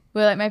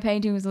well, like my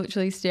painting was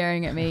literally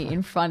staring at me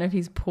in front of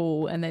his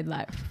pool and they'd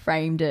like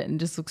framed it and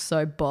just looked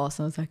so boss.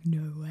 And I was like,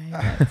 no way.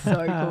 That's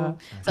so cool.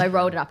 So I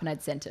rolled it up and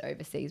I'd sent it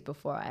overseas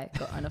before I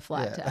got on a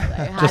flight to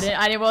LA.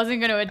 I wasn't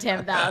going to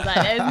attempt that. I was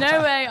like, there's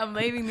no way I'm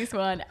leaving this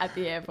one at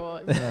the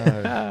airport.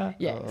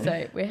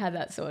 So we had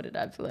that sorted.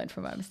 I've learned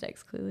from my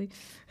mistakes clearly.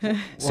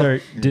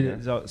 Sorry,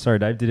 Dave,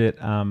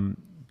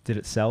 did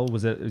it sell?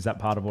 Was that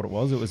part of what it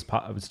was? It was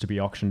to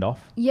be auctioned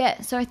off? Yeah,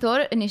 so I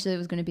thought initially it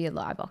was going to be a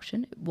live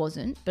auction. It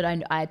wasn't, but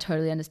I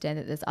totally understand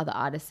that there's other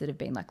artists that have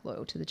been like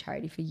loyal to the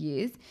charity for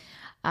years.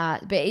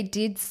 But it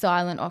did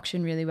silent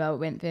auction really well. It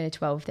went for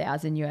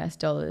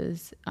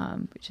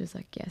 $12,000 which is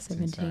like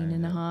 17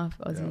 and a half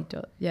Aussie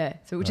dollars. Yeah,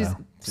 so which is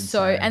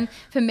so. And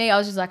for me, I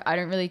was just like, I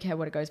don't really care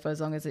what it goes for as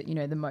long as it,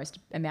 the most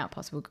amount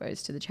possible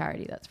goes to the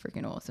charity. That's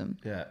freaking awesome.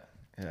 Yeah.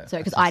 Yeah, so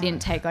because I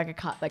didn't take like a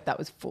cut, like that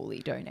was fully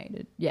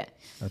donated. Yeah,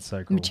 that's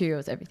so cool.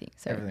 Materials, everything.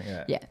 So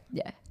everything. Yeah.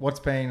 What's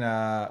been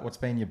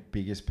your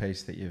biggest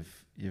piece that you've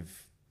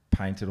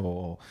painted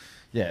or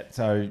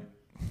So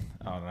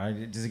I don't know.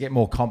 Does it get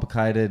more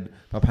complicated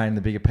by painting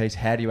the bigger piece?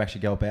 How do you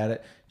actually go about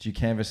it? Do you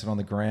canvas it on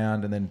the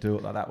ground and then do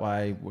it like that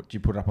way? Do you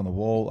put it up on the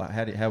wall? Like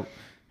how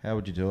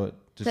would you do it?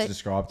 Just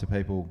describe to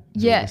people.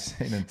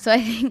 So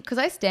I think because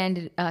I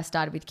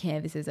started with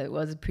canvases, it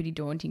was pretty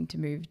daunting to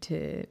move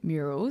to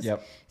murals.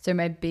 Yep. So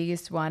my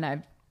biggest one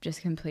I've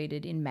just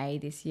completed in May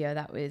this year.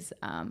 That was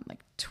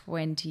like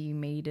 20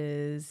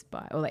 meters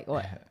by, or like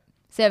what,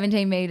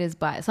 17 meters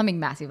by something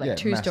massive, like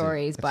 2 massive.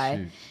 stories That's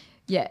by,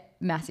 huge.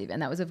 Massive.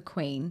 And that was of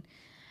Queen.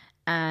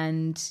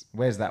 And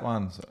where's that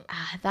one?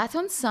 That's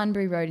on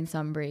Sunbury Road in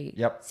Sunbury.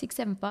 Yep.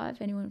 675.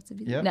 Anyone wants to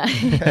visit? Yep. No.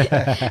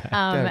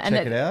 And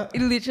check it out.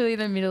 Literally in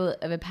the middle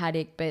of a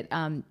paddock, but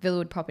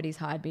Villawood Properties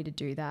hired me to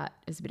do that.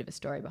 There's a bit of a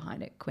story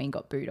behind it. Queen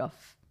got booed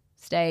off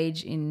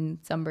stage in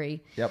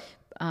Sunbury. Yep.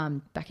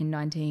 Back in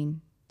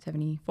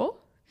 1974,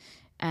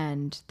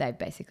 and they've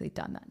basically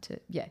done that to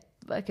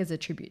like as a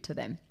tribute to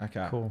them.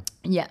 Okay. Cool.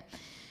 Yeah.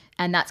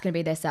 And that's going to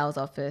be their sales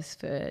office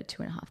for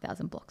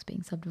 2,500 blocks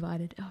being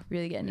subdivided. Oh,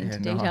 really getting into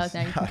details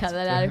now. You can cut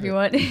that out if you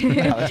want. No,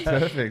 that's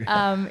perfect.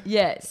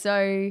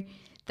 So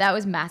that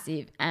was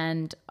massive.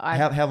 And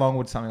how long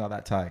would something like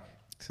that take?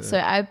 So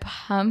I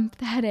pumped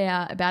that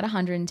out about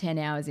 110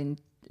 hours in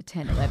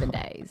 10, 11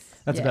 days.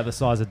 That's about the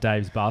size of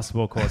Dave's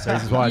basketball court. So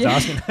this is why I was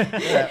asking.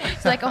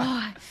 It's like,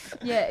 no,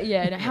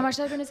 how much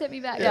are they going to set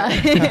me back?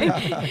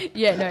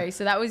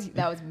 So that was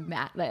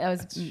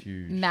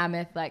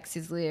mammoth, like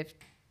scissor lift.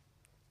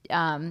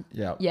 So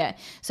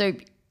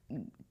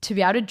to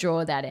be able to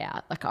draw that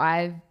out, like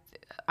I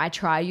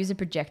try to use a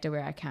projector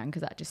where I can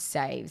because that just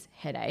saves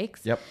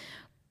headaches. Yep.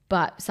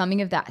 But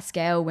something of that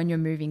scale, when you're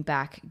moving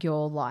back,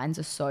 your lines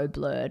are so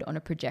blurred on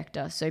a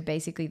projector. So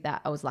basically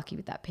I was lucky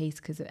with that piece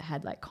because it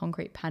had like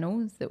concrete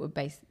panels that were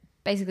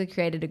basically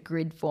created a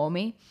grid for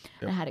me.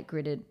 Yep. I had it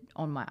gridded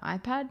on my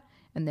iPad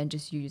and then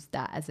just used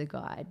that as a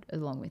guide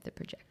along with the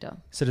projector.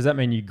 So does that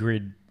mean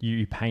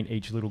you paint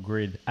each little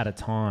grid at a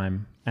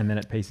time and then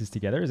it pieces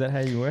together? Is that how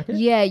you work it?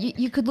 Yeah,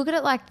 you could look at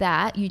it like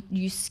that.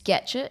 You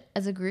sketch it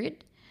as a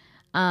grid,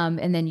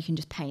 and then you can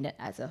just paint it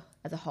as a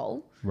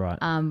whole. Right.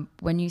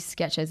 When you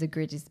sketch as a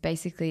grid, is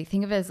basically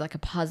think of it as like a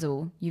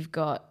puzzle. You've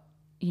got,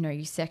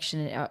 you section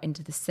it out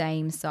into the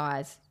same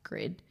size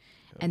grid.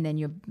 And then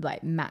you're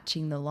like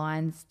matching the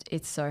lines.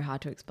 It's so hard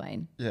to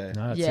explain. Yeah.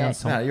 No, it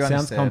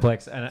sounds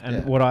complex.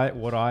 And what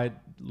I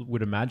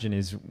would imagine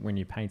is when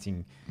you're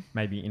painting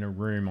maybe in a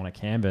room on a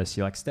canvas,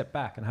 you like step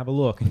back and have a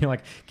look and you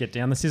like get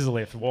down the scissor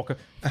lift, walk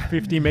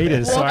 50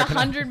 meters. Walk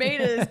 100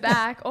 meters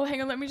back. Oh,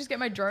 hang on, let me just get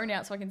my drone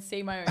out so I can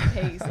see my own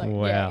piece. Like,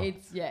 wow.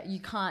 You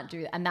can't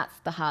do that. And that's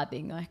the hard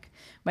thing. Like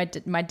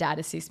my dad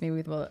assists me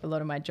with a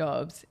lot of my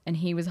jobs and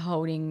he was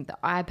holding the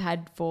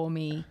iPad for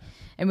me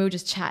and we were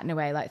just chatting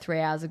away. Like 3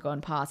 hours had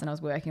gone past and I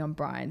was working on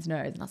Brian's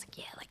nose and I was like,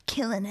 like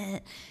killing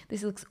it.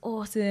 This looks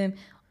awesome.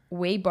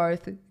 We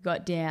both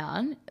got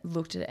down,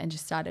 looked at it and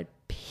just started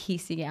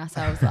pissing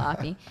ourselves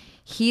laughing.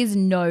 his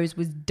nose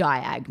was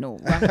diagonal.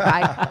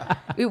 Like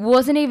it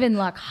wasn't even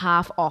like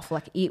half off.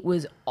 Like it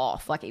was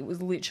off. Like it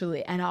was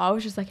literally. And I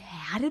was just like,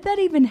 how did that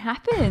even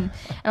happen?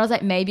 And I was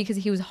like, maybe because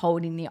he was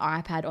holding the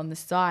iPad on the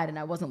side and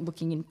I wasn't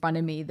looking in front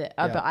of me. But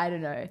I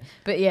don't know.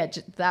 But yeah,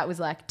 that was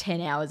like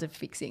 10 hours of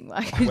fixing.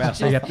 Like wow.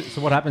 So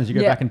what happens? You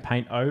go back and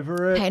paint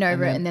over it? Paint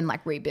over it and then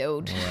like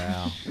rebuild.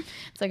 Wow.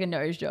 It's like a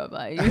nose job.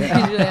 Like you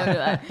usually have to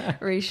like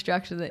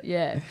restructure it.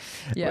 Yeah.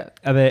 Yeah.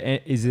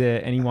 Is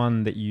there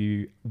anyone that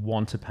you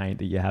want to paint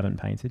that you haven't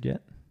painted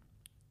yet?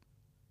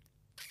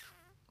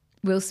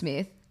 Will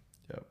Smith.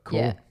 Yep.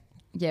 Cool.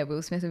 Yeah,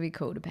 Will Smith would be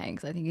cool to paint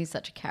because I think he's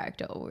such a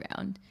character all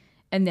around.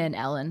 And then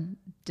Ellen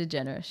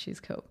DeGeneres, she's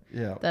cool.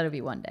 Yeah. That'll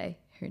be one day.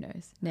 Who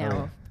knows? Now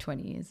or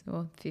 20 years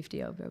or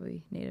 50, I'll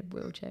probably need a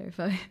wheelchair if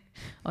I...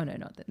 Oh, no,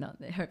 not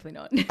that. Hopefully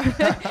not.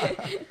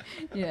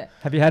 Yeah.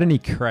 Have you had any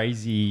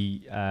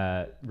crazy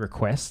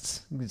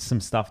requests? Some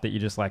stuff that you're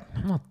just like,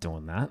 I'm not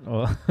doing that?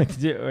 Or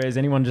has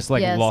anyone just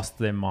like lost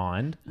their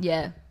mind?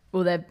 Yeah.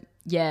 Well,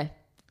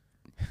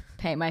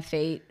 paint my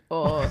feet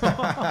or...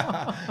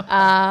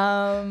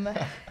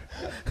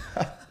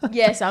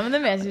 yeah, some of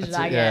the messages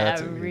I get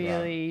are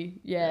really...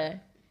 Yeah.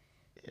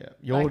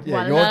 Yeah, one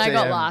that I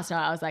got last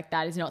night, I was like,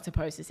 that is not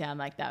supposed to sound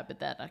like that, but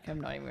that like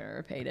I'm not even going to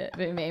repeat it.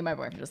 But me and my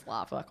boyfriend just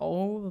laugh like,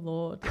 oh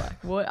Lord,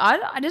 like what?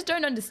 I just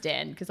don't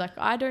understand because like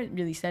I don't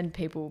really send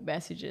people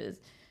messages,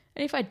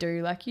 and if I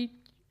do, like you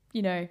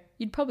know,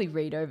 you'd probably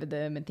read over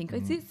them and think,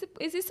 is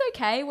this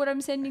okay? What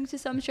I'm sending to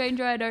some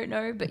stranger I don't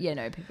know? But yeah,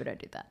 no, people don't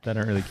do that. They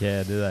don't really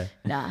care, do they?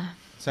 Nah.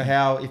 So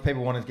how, if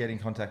people want to get in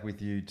contact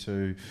with you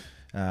to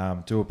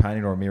do a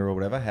painting or a mirror or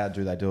whatever, how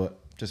do they do it?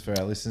 Just for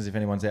our listeners, if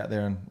anyone's out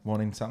there and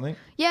wanting something.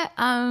 Yeah,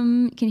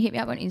 you can hit me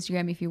up on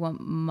Instagram if you want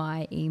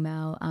my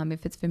email.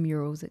 If it's for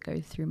murals, it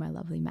goes through my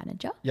lovely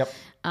manager. Yep.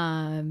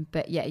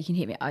 But yeah, you can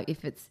hit me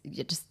if it's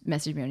just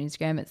message me on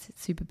Instagram. It's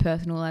super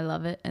personal. I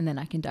love it, and then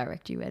I can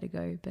direct you where to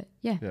go. But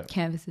yeah,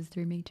 canvases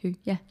through me too.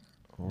 Yeah.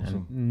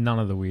 Awesome. And none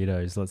of the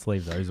weirdos. Let's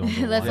leave those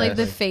on. Let's leave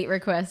the feet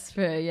requests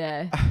for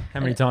How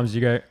many times do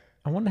you go,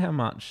 I wonder how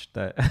much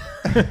that...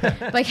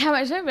 like how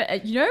much?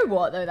 But you know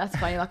what though? That's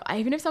funny. Like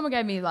even if someone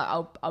gave me like,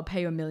 I'll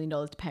pay you $1 million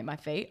to paint my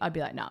feet, I'd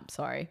be like, nah, I'm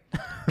sorry,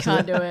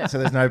 can't do it. So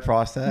there's no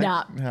price tag?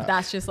 Nah,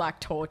 that's just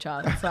like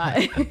torture. It's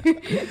like,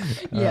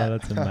 yeah,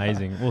 that's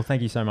amazing. Well,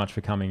 thank you so much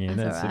for coming in.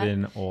 It's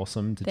been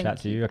awesome to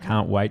chat to you. I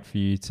can't wait for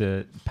you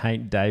to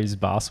paint Dave's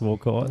basketball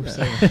court.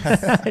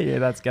 Yeah,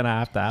 that's gonna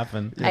have to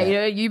happen. Yeah.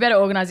 Hey, you better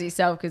organise it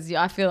yourself because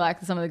I feel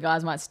like some of the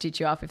guys might stitch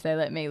you up if they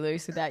let me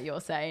loose without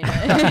your saying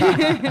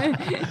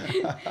it.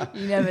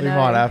 You never know. We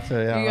might have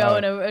to. Yeah, you go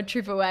on a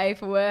trip away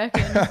for work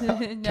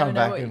and never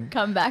know what you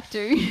come back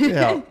to.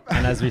 Yeah.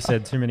 And as we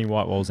said, too many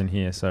white walls in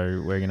here,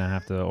 so we're gonna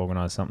have to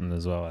organise something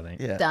as well, I think.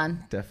 Yeah.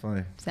 Done.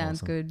 Definitely. Sounds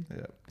good.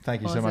 Yeah.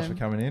 Thank you so much for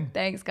coming in.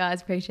 Thanks,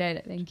 guys. Appreciate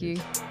it. Thank you.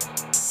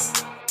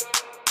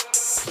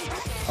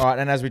 All right,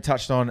 and as we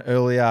touched on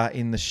earlier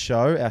in the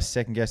show, our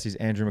second guest is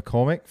Andrew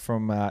McCormack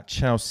from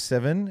Channel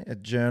 7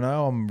 at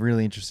Journo. I'm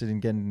really interested in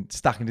getting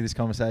stuck into this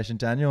conversation,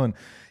 Daniel, and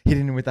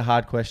hitting him with the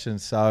hard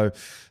questions. So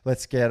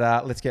let's get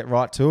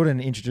right to it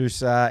and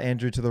introduce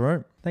Andrew to the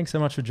room. Thanks so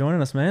much for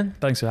joining us, man.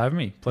 Thanks for having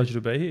me. Pleasure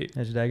to be here.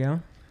 How's your day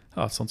going?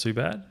 Oh, it's not too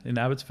bad. In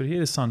Abbotsford here,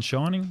 the sun's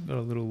shining. Got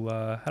a little,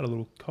 had a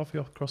little coffee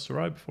across the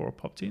road before I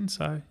popped in.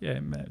 So yeah,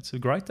 man, it's a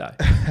great day.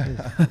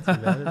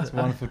 It's a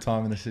wonderful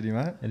time in the city,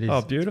 mate. It is.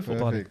 Oh, beautiful.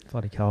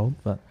 Bloody cold,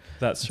 but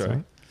that's true.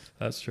 Right.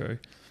 That's true.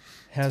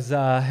 How's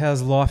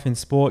life in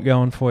sport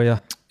going for you?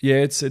 Yeah,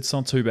 it's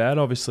not too bad.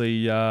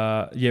 Obviously,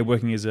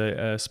 working as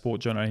a sport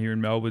journal here in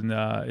Melbourne,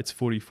 it's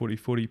footy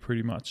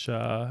pretty much.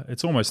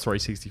 It's almost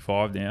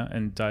 365 now,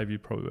 and Dave,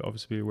 you'd probably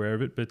obviously be aware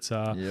of it. But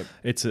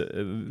it's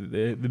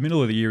the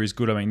middle of the year is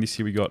good. I mean, this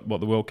year we got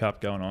the World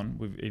Cup going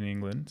on in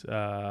England.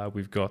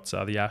 We've got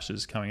the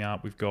Ashes coming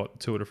up. We've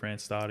got Tour de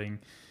France starting.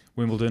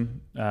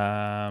 Wimbledon.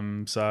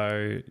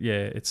 So yeah,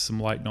 it's some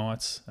late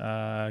nights.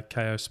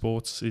 KO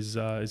Sports is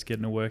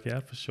getting a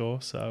workout for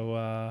sure.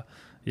 So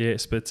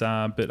yes, but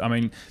I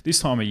mean, this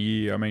time of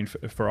year, I mean,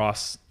 for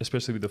us,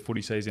 especially with the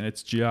footy season,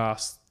 it's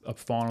just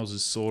finals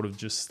is sort of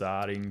just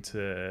starting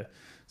to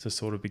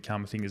sort of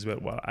become a thing. There's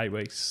about 8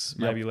 weeks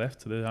maybe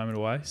left to the home and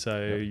away.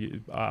 So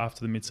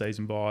after the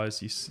mid-season buys,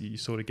 you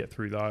sort of get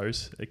through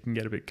those. It can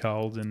get a bit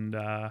cold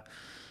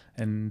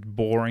and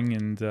boring,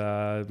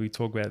 and we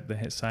talk about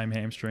the same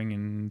hamstring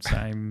and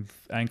same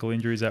ankle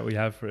injuries that we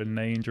have for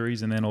knee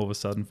injuries, and then all of a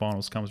sudden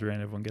finals comes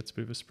around, everyone gets a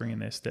bit of a spring in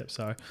their step.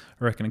 So I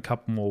reckon a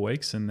couple more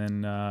weeks and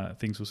then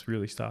things will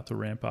really start to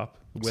ramp up.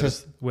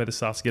 Weather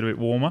starts to get a bit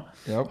warmer,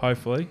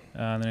 hopefully,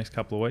 the next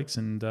couple of weeks,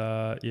 and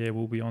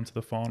we'll be on to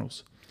the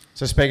finals.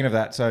 So speaking of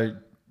that, so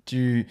do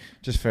you,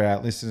 just for our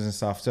listeners and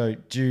stuff, so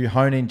do you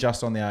hone in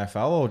just on the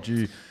AFL, or do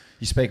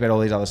you speak about all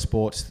these other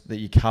sports that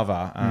you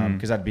cover?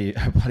 Because that'd be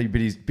a bloody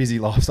busy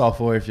lifestyle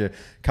for you if you're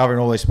covering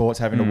all these sports,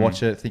 having to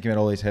watch it, thinking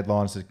about all these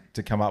headlines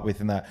to come up with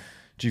and that.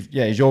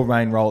 is your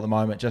main role at the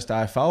moment just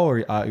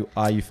AFL, or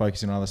are you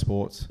focusing on other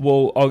sports?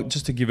 Well,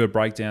 just to give a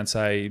breakdown,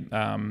 say,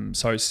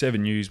 so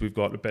 7 News, we've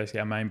got basically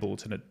our main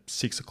bulletin at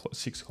 6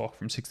 o'clock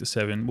from 6 to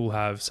 7. We'll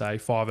have, say,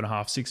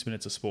 5.5, 6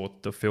 minutes of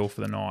sport to fill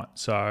for the night.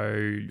 So,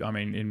 I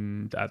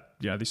mean,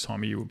 this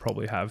time of year, we'll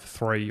probably have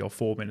 3 or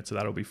 4 minutes of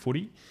that will be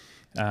footy.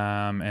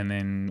 And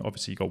then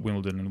obviously you got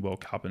Wimbledon and the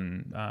World Cup,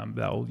 and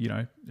they'll, we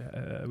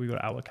got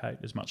to allocate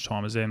as much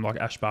time as them. Like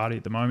Ash Barty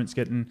at the moment's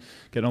getting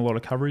a lot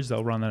of coverage.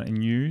 They'll run that in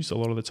news a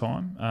lot of the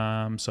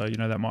time. So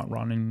that might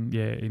run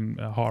in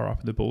higher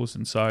up in the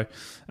bulletin. So,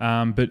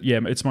 but yeah,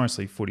 it's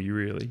mostly footy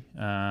really,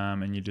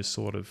 and you just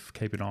sort of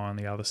keep an eye on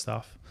the other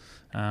stuff.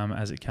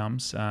 As it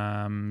comes. So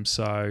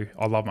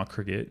I love my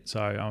cricket. So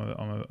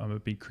I'm a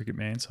big cricket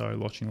man. So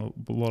watching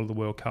a lot of the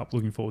World Cup,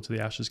 looking forward to the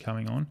Ashes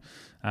coming on.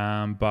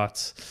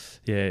 But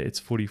yeah, it's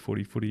footy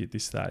at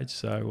this stage.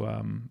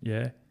 So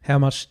yeah. How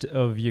much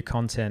of your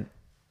content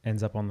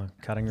ends up on the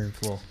cutting room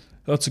floor?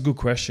 That's a good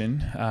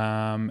question.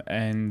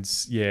 And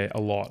yeah,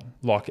 a lot.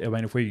 Like, I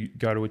mean, if we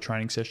go to a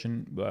training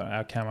session,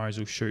 our camos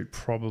will shoot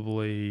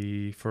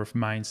probably for a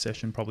main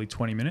session, probably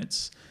 20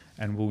 minutes,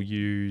 and we'll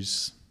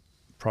use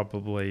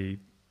probably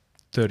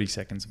 30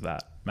 seconds of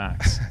that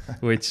max,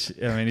 which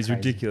I mean is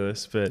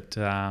ridiculous, but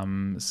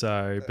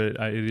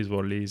it is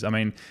what it is. I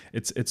mean,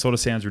 it sort of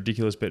sounds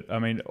ridiculous, but I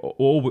mean,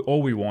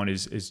 all we want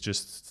is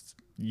just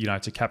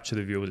to capture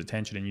the viewer's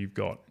attention, and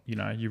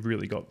you've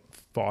really got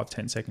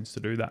 5-10 seconds to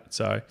do that.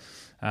 So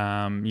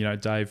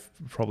Dave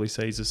probably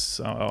sees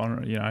us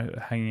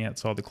hanging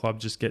outside the club,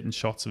 just getting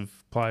shots of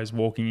players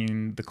walking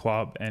in the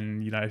club,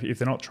 and if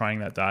they're not training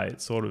that day,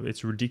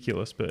 it's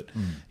ridiculous, but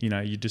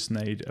you just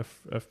need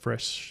a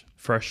fresh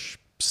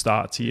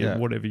start to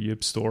whatever your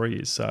story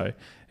is. So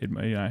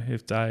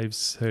if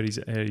Dave's hurt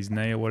his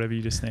knee or whatever,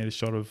 you just need a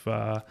shot of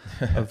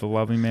the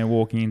lovely man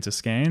walking into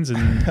Scans,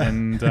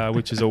 and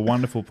which is a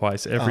wonderful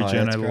place. Every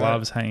journo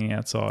loves hanging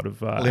outside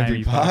of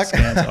Amy Park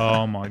Scans.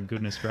 Oh my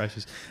goodness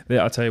gracious!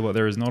 I tell you what,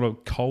 there is not a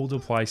colder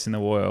place in the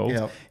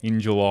world in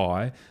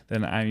July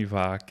than Amy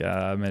Park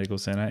Medical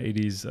Centre.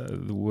 It is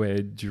where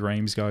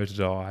dreams go to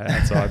die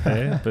outside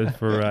there. But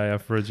for a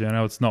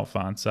journo, it's not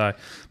fun. So,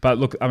 but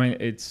look, I mean,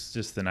 it's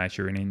just the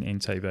nature in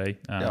TV.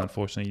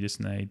 Unfortunately, you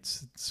just need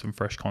some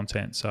fresh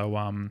content. So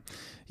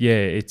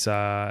it's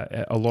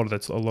a lot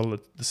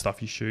of the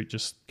stuff you shoot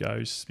just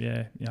goes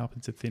up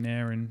into thin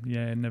air, and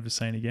never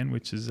seen again,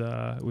 which is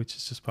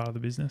just part of the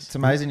business. It's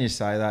amazing you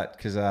say that,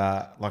 because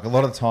like a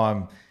lot of the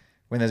time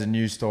when there's a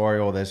news story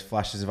or there's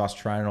flashes of us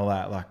training, all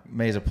that, like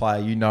me as a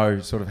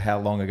player, sort of how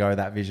long ago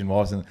that vision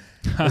was, and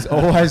there's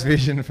always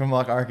vision from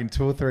I reckon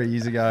 2 or 3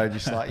 years ago,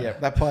 just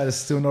that player's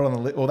still not on the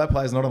list, or that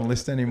player's not on the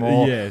list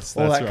anymore. Yes,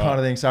 all that's that right. kind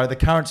of thing. So the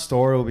current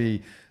story will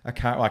be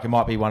it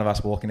might be one of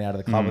us walking out of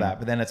the club with that,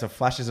 but then it's a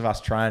flashes of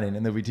us training,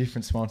 and there'll be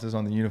different sponsors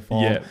on the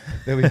uniform. Yeah.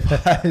 There'll be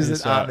players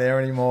that aren't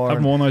there anymore.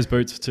 I've worn those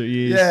boots for 2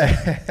 years.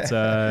 Yeah.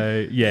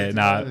 So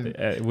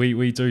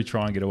we do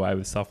try and get away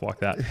with stuff like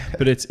that,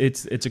 but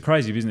it's a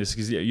crazy business,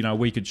 because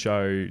we could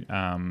show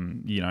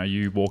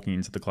you walking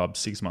into the club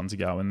 6 months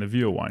ago, and the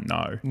viewer won't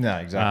know. No,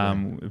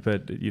 exactly.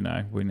 But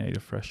we need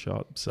a fresh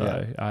shot. So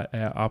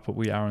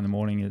we are in the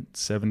morning at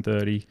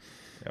 7:30.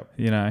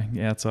 Yep.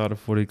 Outside of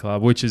footy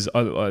club, which is,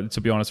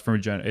 to be honest, from a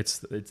journo, it's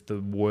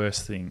the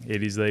worst thing.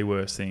 It is the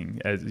worst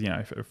thing, as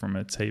from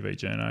a TV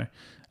journo.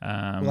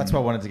 Well, that's what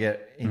I wanted to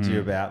get into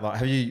you about. Like,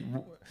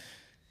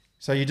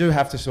 so you do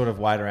have to sort of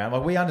wait around.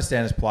 Like, we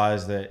understand as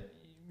players that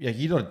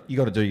you got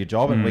to do your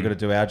job, and we got to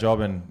do our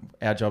job, and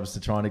our job is to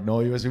try and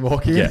ignore you as we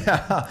walk in.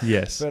 Yeah.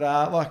 Yes.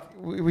 But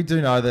we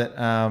do know that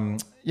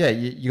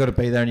you got to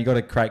be there, and you got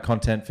to create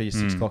content for your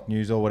 6 o'clock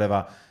news or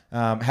whatever.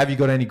 Have you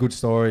got any good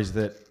stories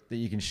that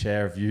you can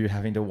share of you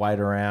having to wait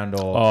around,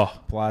 or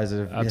players that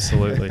have...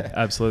 Absolutely.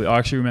 I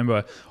actually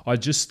remember I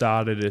just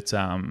started at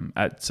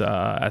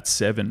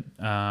 7,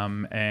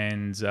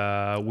 and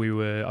we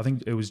were, I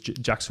think it was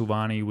Jack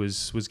Silvani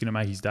was going to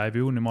make his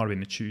debut, and it might have been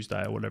the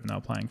Tuesday or whatever, and they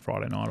were playing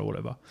Friday night or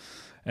whatever.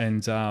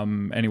 And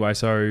anyway,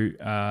 so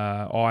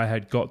I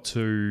had got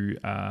to,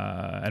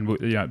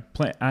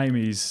 aim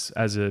is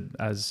as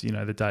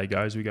the day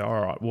goes, we go,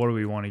 all right, what do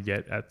we want to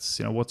get at,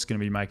 what's going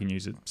to be making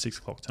news at 6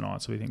 o'clock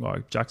tonight? So we think,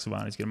 Jack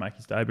Silvani's going to make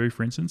his debut,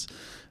 for instance.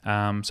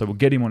 So we'll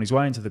get him on his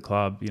way into the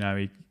club.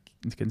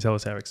 He can tell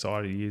us how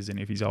excited he is, and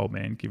if his old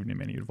man giving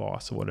him any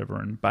advice or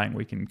whatever, and bang,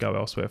 we can go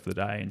elsewhere for the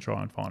day and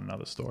try and find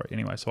another story.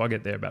 Anyway, so I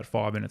get there about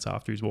 5 minutes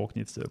after he's walking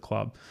into the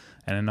club,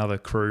 and another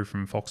crew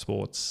from Fox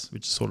Sports,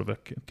 which is sort of a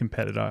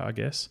competitor, I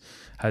guess,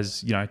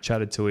 has,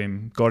 chatted to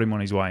him, got him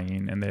on his way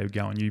in, and they're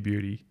going, "You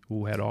beauty,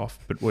 we'll head off,"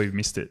 but we've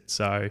missed it.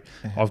 So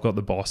I've got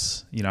the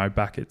boss,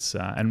 back at,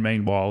 and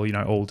meanwhile,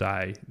 all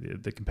day,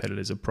 the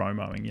competitors are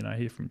promoing,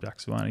 here from Jack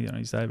Silvani,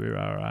 his debut,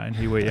 and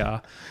here we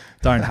are,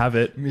 don't have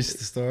it. Missed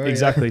the story.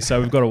 Exactly. So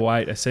we've got to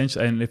wait,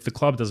 essentially. And if the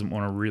club doesn't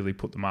want to really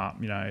put them up,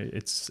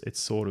 it's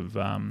sort of,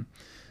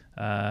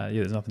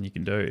 there's nothing you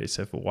can do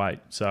except for wait.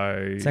 So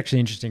it's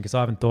actually interesting, because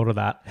I haven't thought of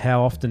that.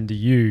 How often do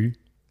you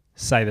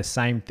say the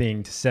same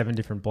thing to 7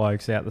 different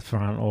blokes out the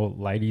front, or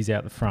ladies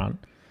out the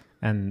front,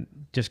 and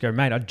just go,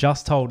 mate, I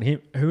just told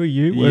him, who are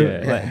you?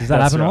 Does that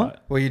that's happen a right.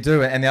 lot? Well, you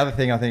do. And the other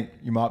thing I think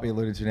you might be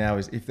alluding to now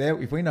is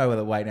if we know where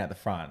they're waiting out the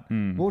front,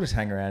 we'll just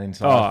hang around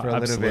inside for a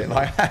little bit.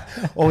 Like,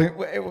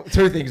 or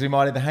two things. We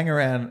might either hang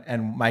around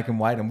and make them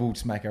wait and we'll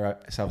just make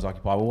ourselves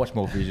occupied. We'll watch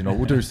more vision or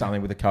we'll do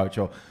something with the coach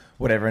or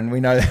whatever. And we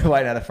know they're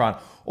waiting out the front.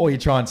 Or you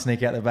try and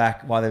sneak out the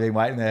back while they've been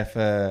waiting there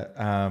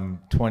for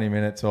 20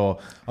 minutes. Or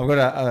I've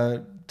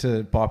got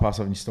to bypass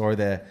on your story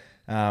there.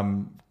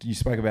 You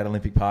spoke about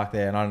Olympic Park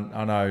there, and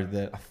I know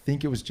that I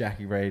think it was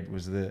Jackie Reid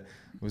was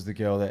the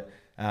girl that.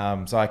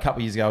 So a couple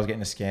of years ago, I was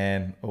getting a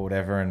scan or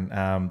whatever,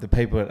 and the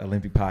people at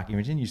Olympic Park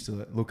Imaging used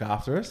to look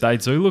after us. They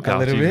do look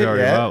after you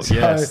very well. So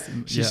yes,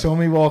 she saw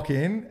me walk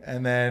in,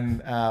 and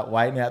then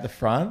waiting out the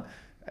front,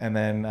 and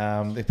then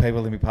the people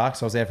at Olympic Park.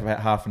 So I was there for about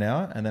half an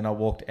hour, and then I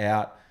walked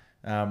out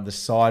the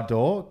side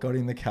door, got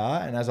in the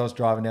car, and as I was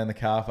driving down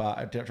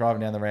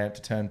the ramp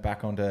to turn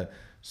back onto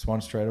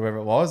Swan Street or wherever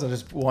it was, I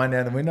just wind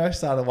down the window,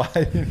 started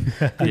waving.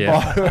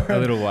 A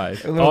little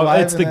wave.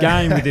 It's the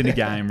game within a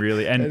game,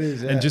 really. And it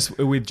is, and just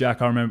with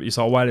Jack, I remember,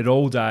 so I waited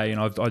all day, and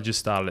I just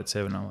started at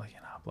 7. I'm like,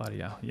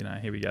 bloody hell,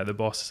 here we go. The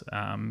boss,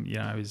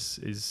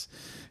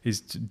 is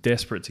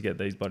desperate to get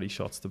these bloody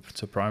shots to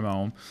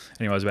promo them.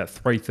 Anyway, it was about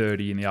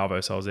 3:30 in the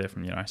Arvo, so I was there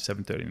from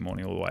 7:30 in the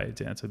morning all the way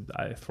down to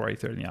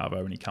 3:30 in the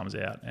Arvo when he comes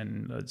out,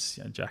 and it's,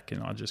 Jack,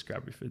 can I just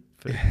grab you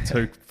for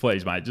two,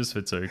 please, mate, just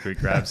for 2 quick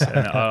grabs,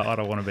 and I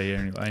don't want to be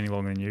here any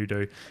longer than you do.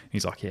 And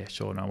he's like, yeah,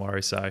 sure, no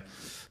worries. So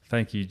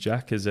thank you,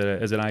 Jack. As an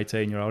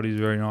 18-year-old, he's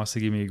very nice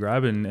to give me a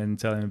grab and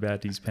tell him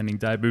about his pending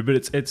debut. But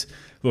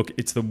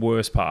it's the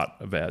worst part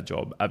of our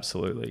job,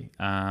 absolutely.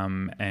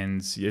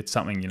 And it's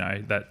something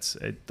that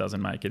it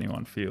doesn't make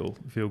anyone feel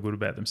good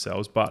about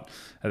themselves. But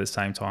at the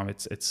same time,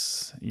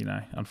 it's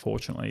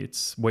unfortunately,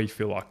 we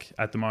feel like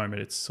at the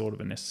moment it's sort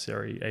of a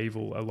necessary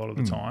evil a lot of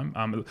the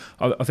time.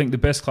 I think the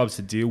best clubs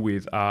to deal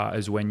with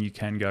is when you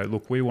can go,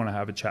 look, we want to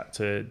have a chat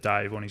to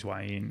Dave on his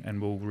way in,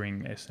 and we'll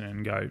ring Essendon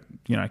and go,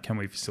 can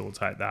we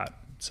facilitate that?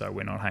 So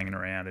we're not hanging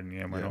around and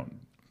we're not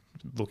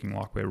looking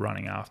like we're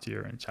running after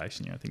you and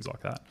chasing you and things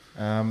like that.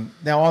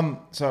 Now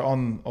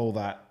on all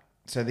that,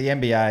 so the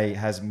NBA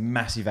has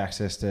massive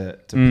access to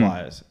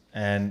players,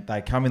 and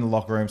they come in the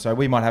locker room. So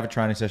we might have a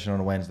training session on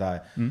a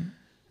Wednesday,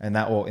 and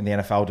that, or in the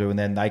NFL do, and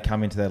then they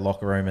come into their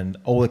locker room and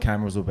all the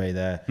cameras will be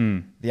there.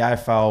 The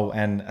AFL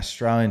and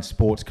Australian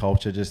sports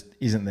culture just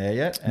isn't there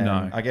yet. And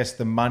I guess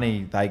the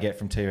money they get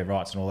from TV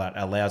rights and all that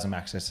allows them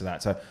access to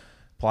that. So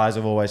players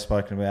have always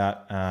spoken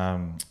about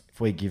if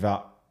we give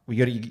up, we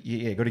got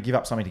to give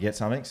up something to get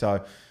something.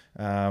 So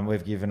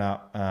we've given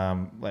up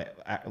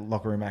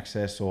locker room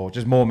access or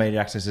just more media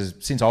access.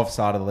 Since I've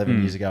started 11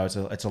 years ago,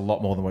 it's a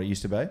lot more than what it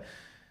used to be.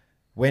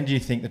 When do you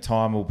think the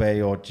time will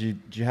be, or do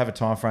you have a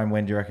time frame?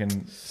 When do you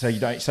reckon? So you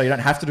don't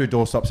have to do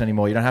doorstops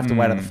anymore. You don't have to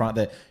wait at the front.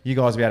 That you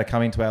guys will be able to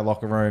come into our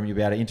locker room. You'll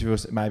be able to interview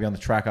us maybe on the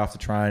track after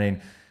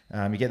training.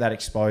 You get that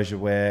exposure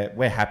where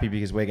we're happy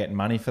because we're getting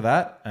money for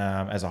that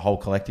as a whole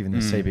collective in the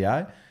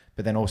CBA.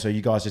 But then also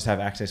you guys just have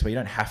access where you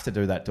don't have to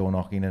do that door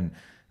knocking and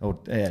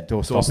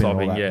door stopping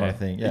and all that kind of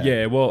thing.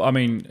 Yeah. Well,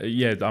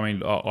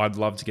 I'd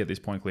love to get this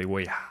point clear.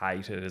 We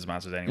hate it as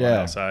much as anyone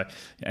else. So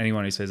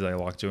anyone who says they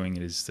like doing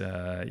it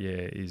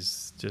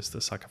is just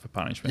a sucker for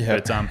punishment. Yeah.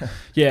 But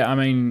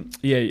in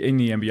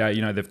the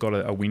NBA, they've got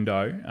a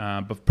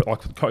window. But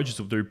like coaches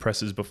will do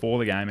presses before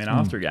the game and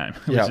after a game,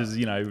 which is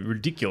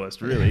ridiculous,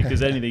 really,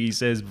 because anything he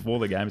says before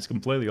the game is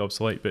completely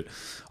obsolete. But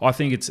I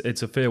think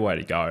it's a fair way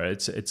to go.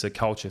 It's a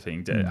culture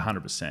thing,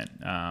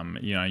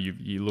 100%.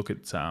 You look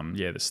at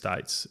the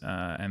States.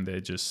 And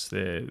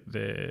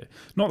they're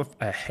not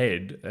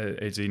ahead,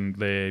 as in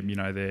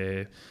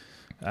they're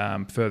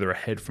further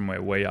ahead from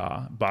where we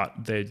are, but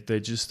they're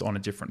just on a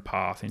different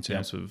path in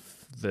terms of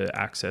the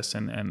access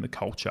and the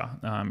culture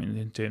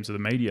in terms of the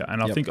media.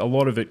 And I think a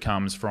lot of it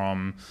comes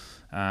from,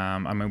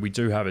 we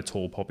do have a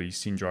tall poppy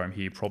syndrome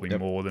here, probably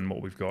more than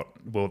what we've got.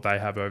 Well, they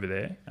have over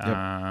there.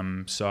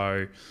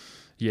 So.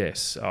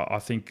 Yes, I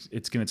think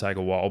it's going to take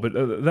a while, but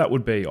that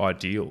would be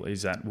ideal,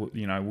 is that,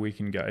 we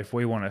can go, if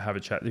we want to have a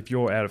chat, if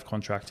you're out of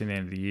contract in the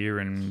end of the year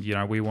and,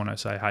 we want to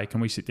say, hey, can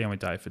we sit down with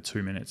Dave for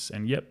 2 minutes?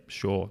 And yep,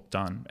 sure,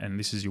 done. And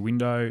this is your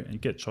window, and you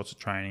get shots of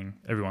training,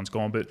 everyone's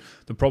gone. But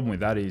the problem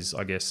with that is,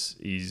 I guess,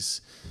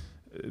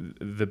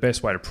 the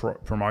best way to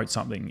promote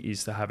something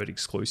is to have it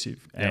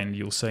exclusive. And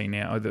you'll see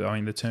now,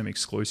 the term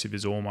exclusive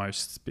is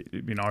almost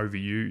been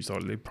overused.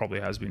 Or it probably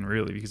has been,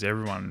 really, because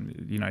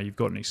everyone, you've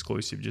got an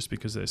exclusive just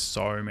because there's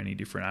so many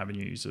different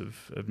avenues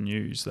of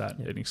news that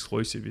an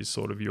exclusive is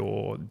sort of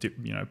your,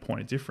 point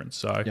of difference.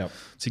 So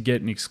to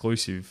get an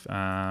exclusive,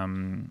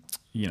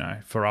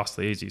 for us,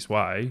 the easiest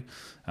way,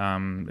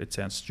 it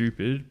sounds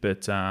stupid,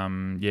 but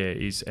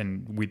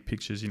and with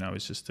pictures,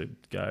 it's just to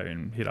go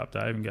and hit up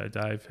Dave and go,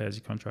 Dave, how's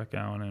your contract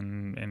going?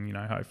 And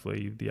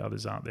hopefully the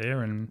others aren't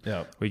there and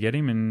we get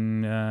him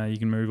and you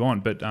can move on.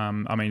 But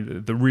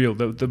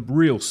the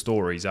real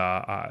stories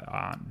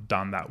aren't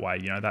done that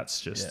way.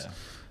 That's just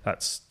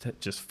that's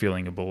just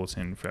filling a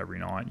bulletin for every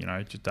night,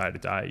 just day to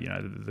day.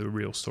 The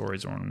real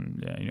stories are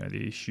on,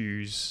 the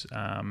issues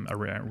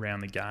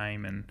around the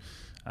game and.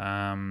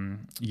 But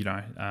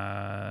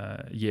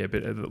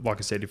like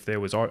I said, if there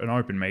was an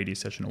open media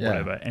session or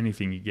whatever,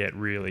 anything you get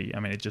really,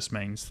 it just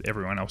means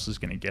everyone else is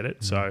going to get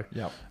it. So,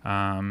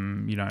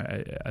 from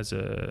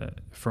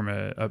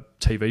a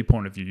TV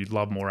point of view, you'd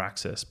love more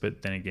access,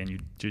 but then again,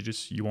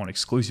 you want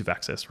exclusive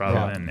access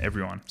rather than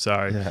everyone.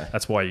 So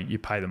that's why you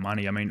pay the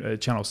money.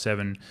 Channel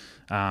 7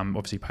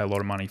 obviously pay a lot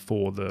of money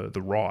for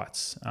the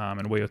rights,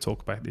 and we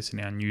talk about this in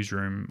our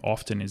newsroom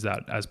often. Is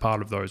that as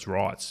part of those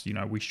rights,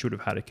 we should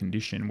have had a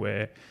condition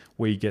where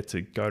we get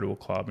to go to a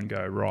club and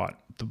go, right,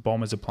 the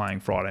Bombers are playing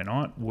Friday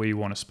night. We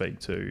want to speak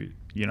to,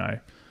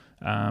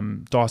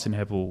 Dyson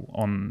Heppel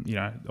on,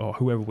 or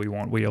whoever we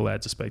want. We're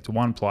allowed to speak to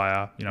one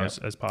player,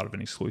 as part of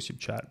an exclusive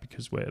chat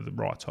because we're the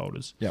rights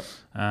holders. Yep.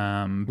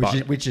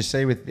 Which you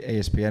see with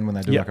ESPN when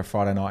they do like a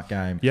Friday night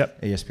game.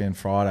 Yep. ESPN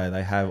Friday,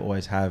 they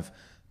always have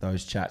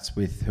those chats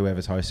with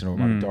whoever's hosting or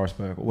Doris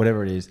Burke or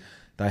whatever it is.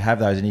 They have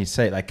those, and you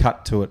see it. They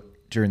cut to it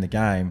during the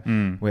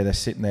game where they're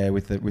sitting there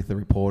with the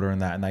reporter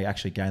and they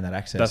actually gain that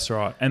access. That's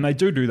right. And they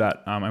do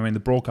that.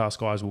 The broadcast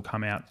guys will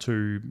come out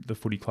to the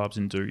footy clubs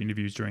and do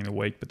interviews during the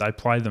week, but they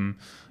play them,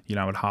 at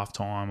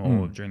halftime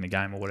or during the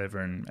game or whatever.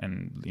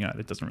 And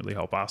it doesn't really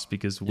help us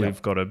because we've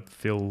got to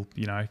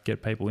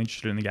get people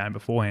interested in the game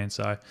beforehand.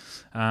 So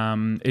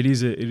it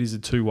is a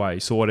two-way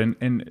sword.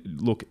 And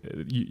look,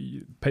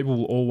 people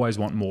will always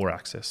want more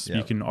access.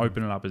 You can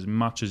open it up as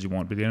much as you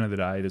want, but at the end of the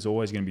day, there's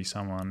always going to be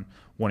someone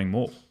wanting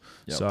more.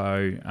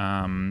 So,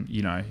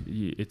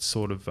 it's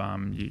sort of,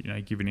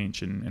 give an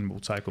inch and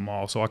we'll take a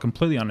mile. So I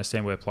completely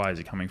understand where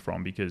players are coming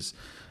from because,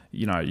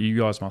 you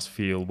guys must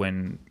feel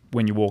when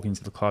you walk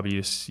into the club,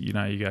 you just, you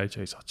go,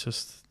 geez,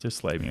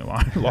 just leave me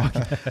alone.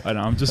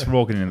 I'm just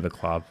walking into the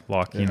club.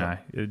 I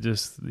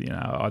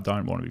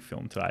don't want to be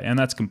filmed today. And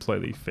that's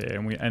completely fair.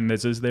 And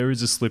there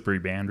is a slippery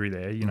boundary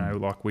there,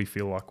 we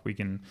feel like we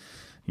can,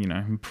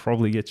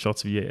 probably get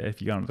shots of you if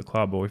you go into the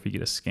club or if you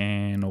get a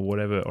scan or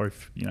whatever, or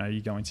if,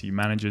 you go into your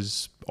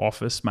manager's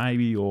office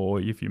maybe,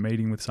 or if you're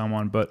meeting with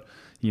someone, but,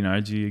 do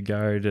you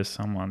go to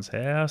someone's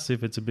house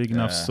if it's a big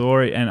enough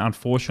story? And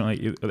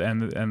unfortunately,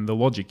 and the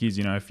logic is,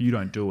 if you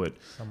don't do it,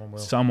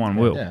 someone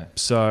will. Yeah.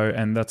 So,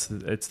 and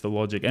it's the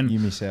logic. And you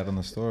miss out on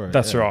the story.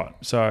 That's right.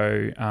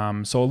 So,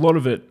 so a lot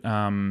of it,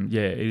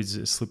 it is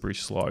a slippery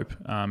slope,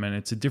 and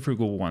it's a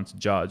difficult one to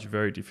judge,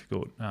 very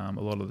difficult a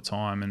lot of the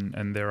time.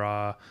 And there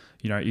are,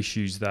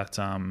 issues that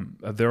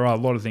there are a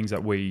lot of things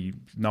that we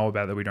know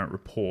about that we don't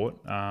report,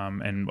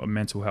 and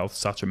mental health is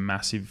such a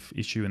massive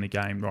issue in the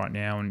game right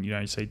now. And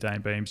you see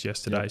Dane Beams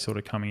yesterday sort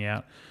of coming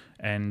out,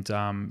 and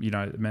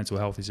mental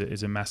health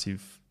is a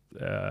massive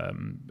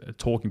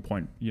talking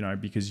point,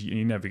 because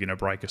you're never going to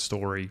break a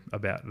story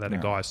about that a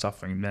guy is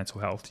suffering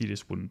mental health. You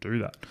just wouldn't do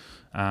that.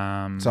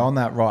 So on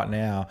that right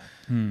now,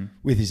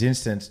 with his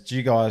instance, do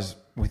you guys,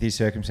 with his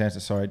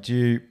circumstances, do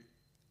you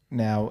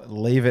now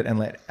leave it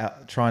and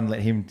try and let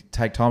him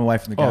take time away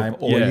from the game,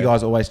 or you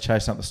guys always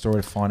chase up the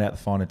story to find out the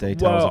finer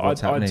details of what's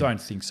happening? I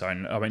don't think so.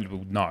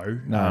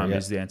 No,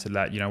 is the answer to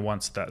that.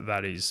 Once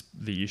that is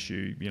the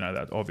issue,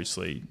 that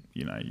obviously,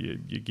 you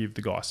give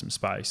the guy some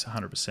space,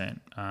 100%.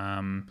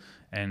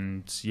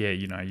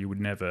 You would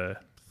never,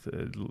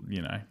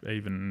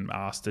 even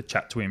ask to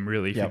chat to him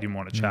really if you didn't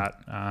want to chat.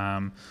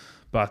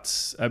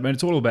 But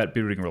it's all about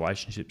building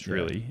relationships,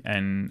 really,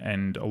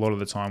 and a lot of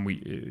the time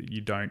you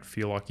don't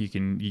feel like you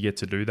get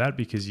to do that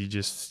because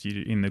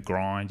you're in the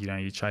grind.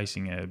 You're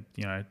chasing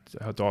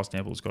Dyson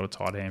Neville's got a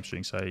tight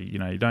hamstring, so you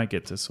don't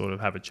get to sort of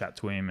have a chat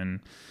to him, and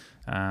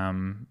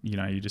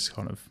you just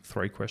kind of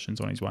 3 questions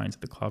on his way into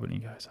the club, and he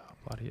goes, "Oh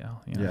bloody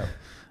hell!"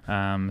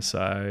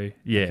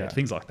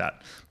 Things like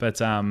that. But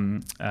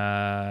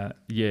the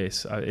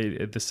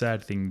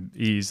sad thing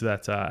is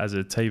that as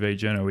a TV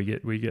journal,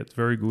 we get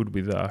very good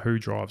with who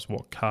drives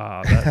what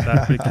car.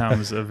 That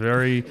becomes a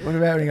very. What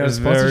about when you got a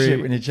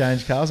sponsorship when you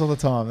change cars all the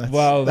time?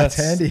 That's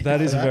handy.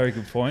 That is a very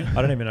good point.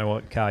 I don't even know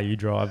what car you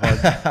drive. I'm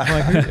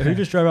like, who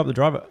just drove up the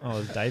driver? Oh,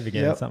 it's Dave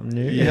again. Something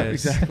new. Yep,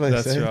 exactly.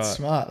 That's right. It's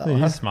smart.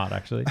 He's smart,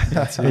 actually.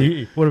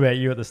 What about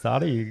you at the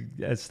start of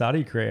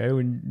your career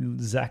when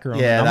Zach are on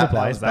the number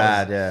plates?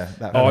 That was bad.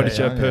 Did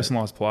you have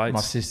personalised plates?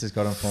 My sister's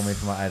got them for me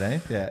for my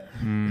 18th. Yeah.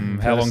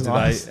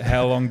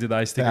 How long did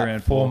they stick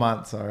around for? 4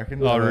 months, I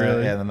reckon. Oh,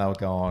 really? Yeah, then they were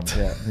gone.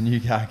 Yeah, the new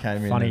car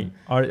came in. Funny.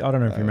 I don't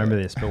know if you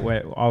remember this, but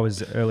I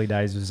was early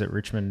days was at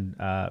Richmond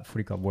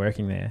Footy Club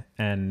working there,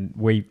 and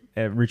we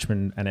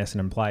Richmond and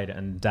Essendon played,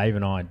 and Dave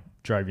and I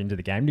drove into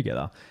the game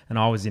together, and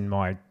I was in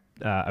my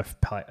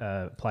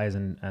players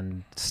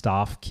and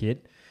staff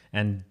kit,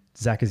 and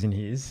Zach is in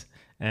his,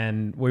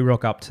 and we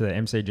rock up to the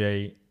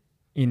MCG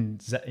in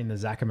the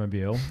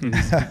Zackamobile,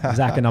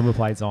 Zacka number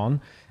plates on,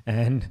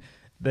 and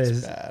they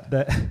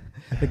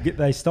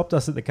stopped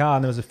us at the car,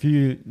 and there was a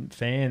few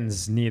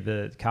fans near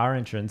the car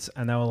entrance,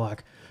 and they were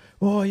like,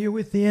 oh, you're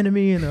with the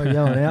enemy, and they were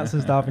yelling out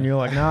some stuff, and you're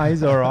like, nah,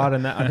 he's all right.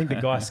 And I think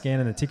the guy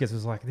scanning the tickets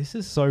was like, this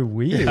is so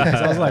weird.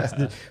 Because I was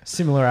like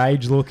similar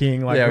age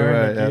looking, like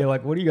wearing the gear,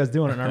 like, what are you guys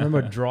doing? And I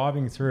remember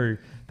driving through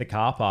the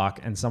car park,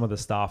 and some of the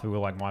staff who were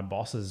like my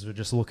bosses were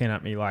just looking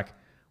at me like,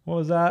 what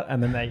was that?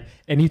 And then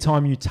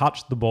anytime you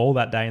touched the ball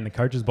that day in the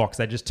coach's box,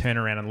 they just turn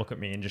around and look at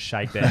me and just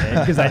shake their head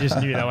because they just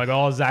knew. They're like,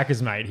 oh, Zach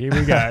is mate. Here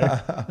we go.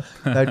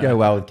 They'd go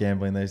well with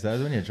gambling these days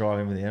when you're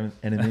driving with the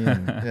enemy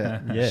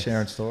and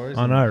sharing stories.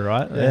 I know,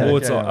 right? Yeah.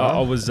 Well,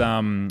 I was,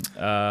 I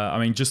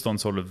mean, just on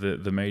sort of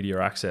the media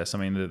access, I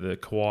mean, the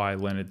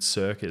Kawhi Leonard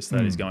circus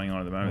that is going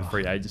on at the moment,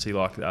 free agency,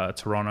 like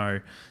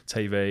Toronto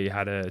TV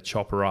had a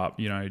chopper up,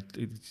 you know,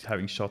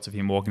 having shots of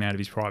him walking out of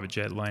his private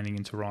jet, landing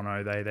in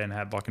Toronto. They then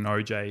had like an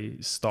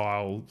OJ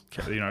style,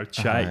 you know,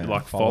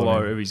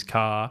 follow of his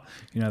car.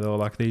 You know, they were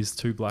like these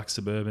two black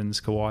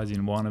Suburbans. Kawhi's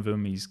in one of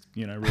them. He's,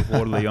 you know,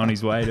 reportedly on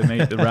his way to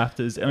meet the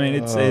Raptors. I mean,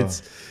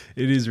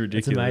 it is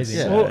ridiculous. It's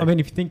amazing. Yeah. Well, I mean,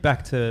 if you think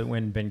back to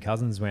when Ben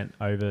Cousins went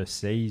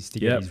overseas to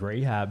get his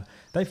rehab,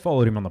 they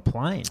followed him on the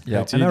plane.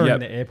 Yep. And they were in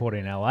the airport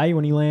in LA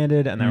when he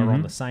landed, and they were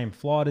on the same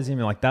flight as him.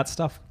 Like that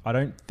stuff, I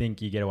don't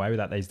think you get away with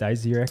that these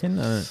days. Do you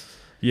reckon?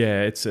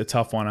 Yeah, it's a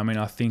tough one. I mean,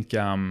 I think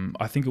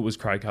it was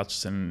Craig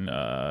Hutchison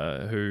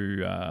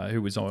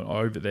who was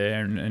over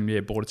there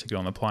and bought a ticket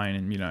on the plane,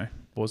 and you know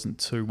wasn't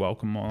too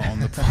welcome on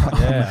the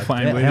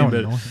plane with him.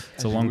 But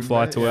it's a long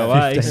flight to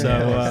LA, so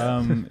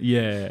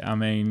I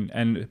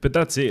mean, but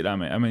that's it. I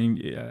mean,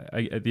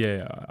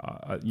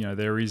 you know,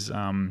 there is.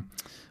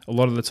 A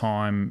lot of the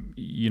time,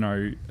 you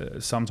know,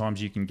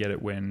 sometimes you can get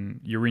it when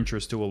your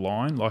interests do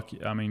align.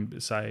 Like, I mean,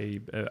 say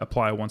a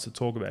player wants to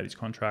talk about his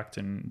contract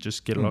and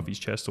just get it off his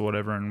chest or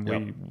whatever, and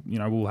we, you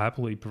know, we'll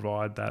happily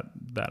provide that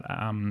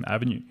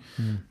avenue.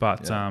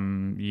 But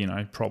you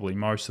know, probably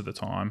most of the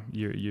time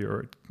you're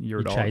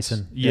at odds.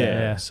 Chasing.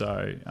 Yeah.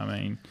 So I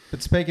mean,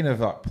 but speaking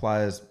of like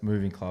players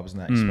moving clubs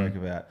and that you spoke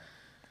about,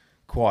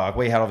 quite.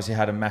 We had obviously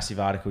had a massive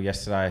article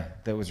yesterday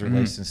that was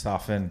released and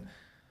stuff, and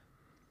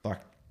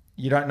like.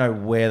 You don't know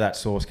where that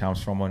source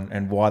comes from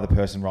and why the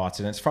person writes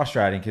it. And it's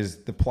frustrating because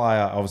the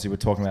player, obviously we're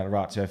talking about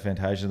Ratio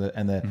Fantasia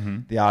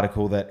and the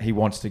article that he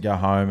wants to go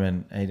home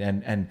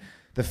and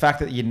the fact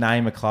that you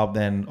name a club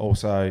then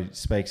also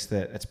speaks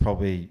that it's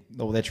probably,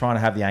 or they're trying to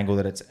have the angle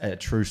that it's a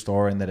true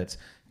story and that it's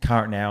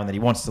current now and that he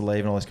wants to leave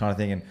and all this kind of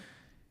thing. And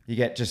you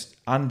get just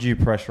undue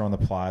pressure on the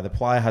player. The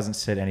player hasn't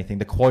said anything.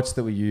 The quotes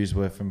that we used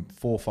were from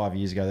 4 or 5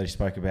 years ago that he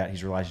spoke about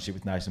his relationship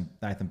with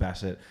Nathan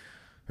Bassett,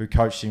 who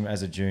coached him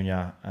as a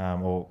junior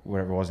or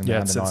whatever it was in the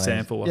under 19s.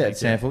 Sample. It's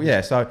Sample.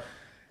 Yeah, so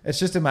it's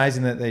just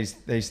amazing that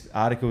these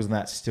articles and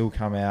that still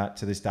come out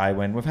to this day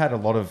when we've had a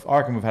lot of, I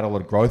reckon we've had a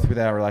lot of growth with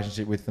our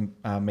relationship with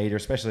the media,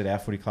 especially at our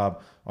footy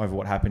club over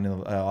what happened in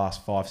the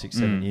last 5, 6,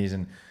 7 years.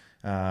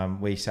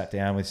 And we sat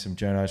down with some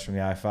journos from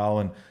the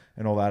AFL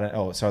and all that,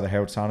 the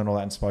Herald Sun and all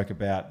that, and spoke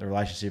about the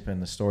relationship and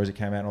the stories that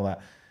came out and all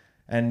that.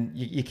 And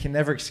you can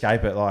never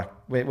escape it. Like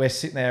we're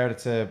sitting there,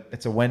 it's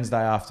a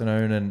Wednesday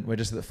afternoon, and we're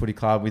just at the footy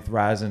club with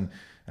Raz, and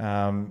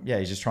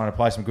he's just trying to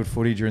play some good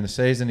footy during the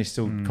season. He's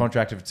still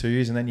contracted for 2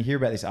 years, and then you hear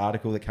about this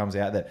article that comes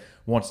out that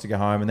wants to go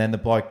home, and then the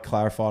bloke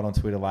clarified on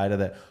Twitter later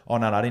that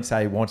I didn't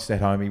say he wants to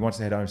head home. He wants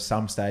to head home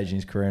some stage in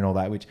his career and all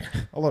that, which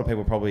a lot of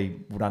people probably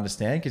would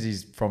understand because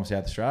he's from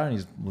South Australia and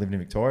he's living in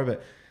Victoria.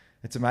 But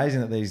it's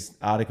amazing that these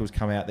articles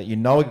come out that you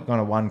know are going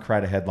to, one,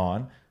 create a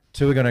headline.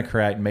 2 are going to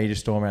create media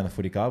storm around the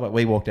footy club. Like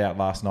we walked out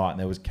last night and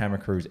there was camera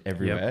crews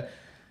everywhere. Yep.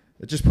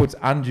 It just puts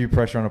undue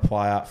pressure on a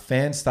player.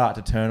 Fans start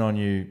to turn on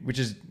you, which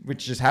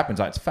just happens.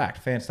 Like it's fact.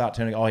 Fans start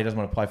turning. Oh, he doesn't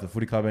want to play for the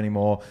footy club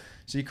anymore.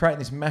 So you're creating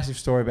this massive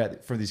story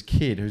for this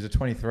kid who's a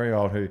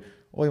 23-year-old who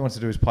all he wants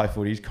to do is play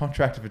footy. He's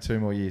contracted for 2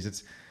 more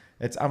years.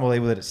 It's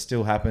unbelievable that it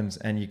still happens,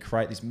 and you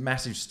create this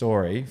massive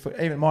story.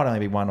 It might only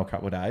be 1 or a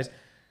couple of days,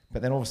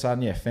 but then all of a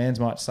sudden, fans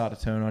might start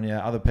to turn on you.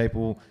 Other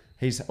people.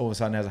 He's all of a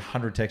sudden has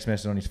 100 text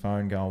messages on his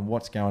phone going,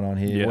 what's going on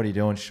here? Yep. What are you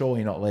doing? Surely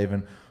you're not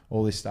leaving,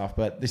 all this stuff.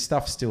 But this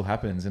stuff still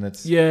happens. And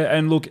it's... Yeah,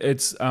 and look,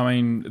 I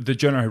mean, the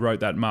journal who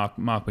wrote that, Mark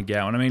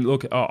McGowan, I mean,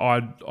 look,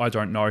 I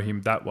don't know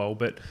him that well,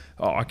 but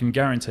I can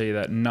guarantee you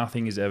that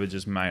nothing is ever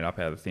just made up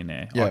out of thin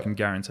air. Yep. I can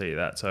guarantee you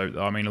that. So,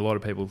 I mean, a lot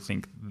of people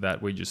think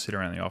that we just sit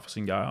around the office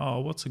and go,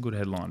 oh, what's a good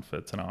headline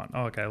for tonight?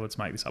 Oh, okay, let's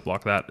make this up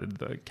like that.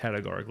 That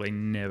categorically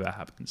never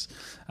happens.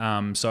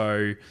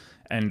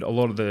 And a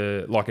lot of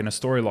in a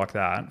story like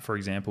that, for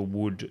example,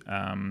 would,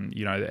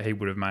 that he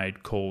would have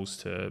made calls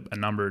to a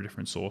number of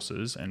different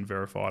sources and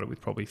verified it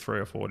with probably 3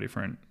 or 4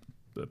 different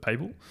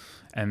people.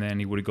 And then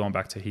he would have gone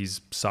back to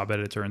his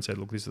sub-editor and said,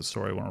 look, this is the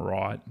story I want to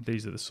write.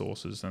 These are the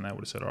sources. And they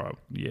would have said, all right,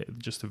 yeah,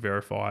 just to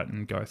verify it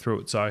and go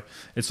through it. So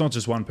it's not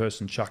just one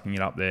person chucking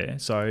it up there.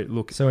 So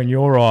look. So in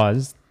your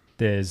eyes,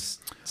 there's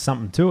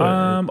something to it.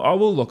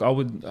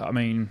 I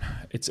mean,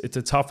 it's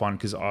a tough one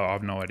because I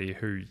have no idea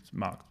who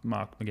Mark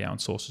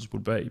McGowan's sources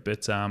would be.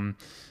 But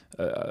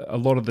a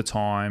lot of the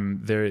time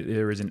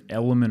there is an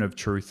element of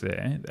truth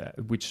there,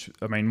 which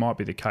I mean might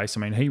be the case. I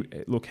mean,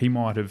 he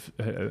might have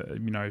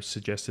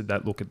suggested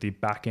that, look, at the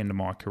back end of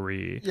my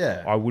career,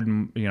 I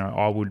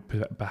would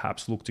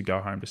perhaps look to go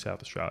home to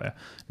South Australia.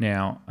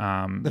 Now,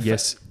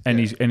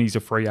 he's a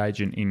free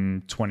agent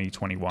in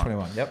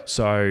 2021. Yep.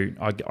 So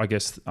I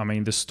guess, I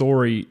mean, the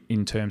story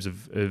in terms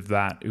of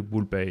that, it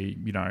would be,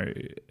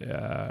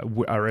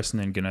 are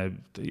Essendon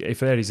going to, if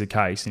that is the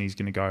case and he's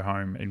going to go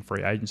home in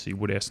free agency,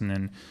 would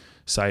Essendon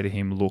say to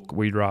him, look,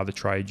 we'd rather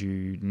trade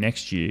you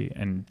next year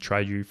and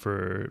trade you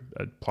for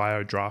a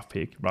player draft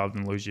pick rather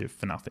than lose you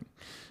for nothing?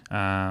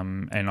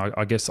 And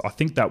I guess I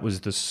think that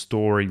was the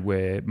story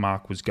where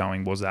Mark was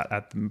going, was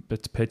that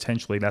but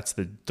potentially that's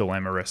the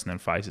dilemma Essendon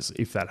faces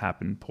if that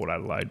happened. Port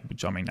Adelaide,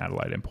 which I mean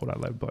Adelaide and Port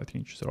Adelaide were both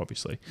interested,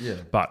 obviously. Yeah.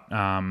 But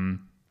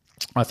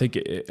I think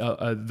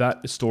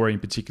that story in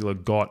particular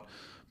got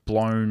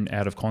blown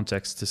out of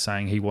context to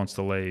saying he wants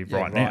to leave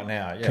right now.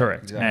 Yeah,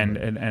 correct.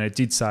 Exactly. And it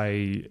did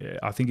say,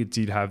 I think it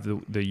did have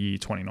the year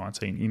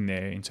 2019 in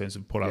there in terms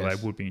of Port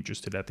Adelaide would be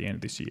interested at the end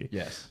of this year.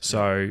 Yes.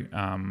 So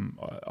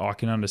I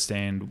can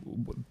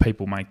understand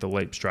people make the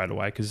leap straight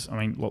away, because I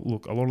mean,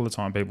 look, a lot of the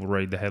time people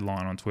read the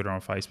headline on Twitter,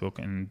 on Facebook,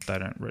 and they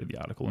don't read the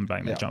article, and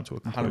bang, they jump to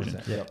a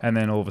conclusion. And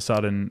then all of a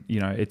sudden,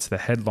 it's the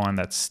headline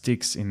that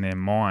sticks in their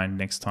mind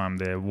next time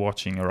they're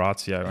watching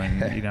Orazio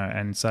and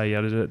and say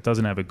it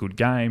doesn't have a good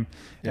game.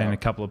 And a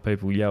couple of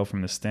people yell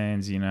from the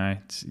stands,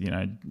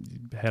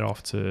 head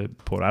off to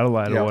Port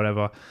Adelaide or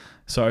whatever.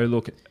 So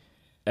look,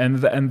 and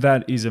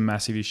that is a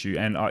massive issue.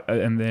 And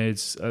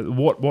there's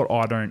what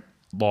I don't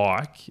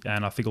like,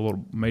 and I think a lot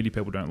of media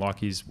people don't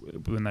like, is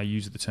when they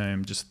use the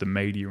term just the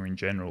media in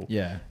general.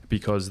 Yeah.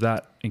 Because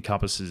that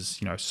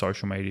encompasses,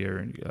 social media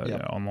and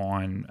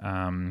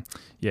online,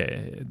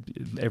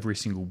 every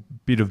single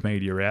bit of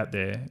media out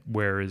there.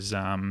 Whereas,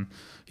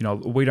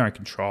 we don't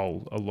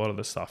control a lot of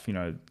the stuff.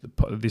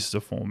 This is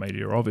a form of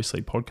media,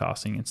 obviously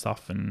podcasting and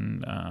stuff,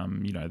 and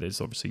there's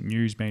obviously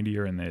news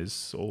media, and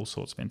there's all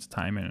sorts of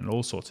entertainment and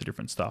all sorts of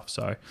different stuff.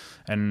 So,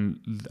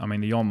 and I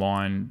mean the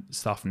online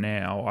stuff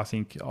now, I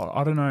think,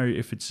 I don't know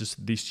if it's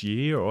just this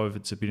year or if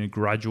it's been a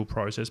gradual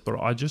process,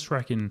 but I just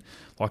reckon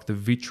like the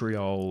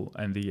vitriol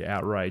and the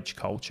outrage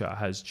culture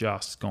has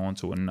just gone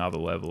to another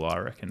level. I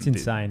reckon it's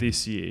insane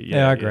this year.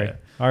 Yeah, I agree.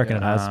 I reckon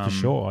it has for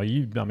sure.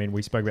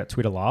 We spoke about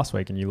Twitter last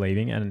week and you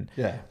leaving, and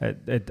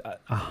it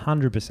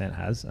 100%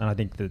 has. And I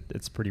think that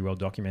it's pretty well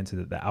documented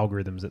that the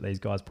algorithms that these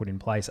guys put in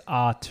place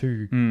are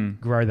to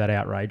grow that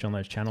outrage on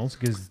those channels,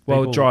 because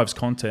it drives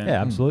content.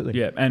 Yeah, absolutely.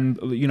 Yeah, and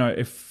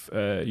if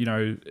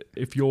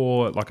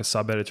you're like a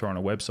sub editor on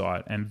a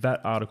website, and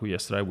that article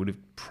yesterday would have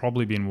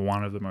probably been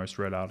one of the most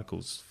read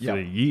articles for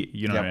the year,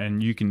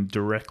 and you can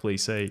directly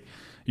see,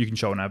 you can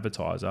show an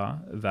advertiser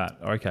that,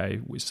 okay,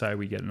 say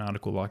we get an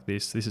article like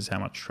this is how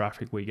much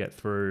traffic we get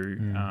through,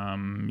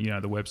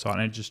 the website,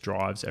 and it just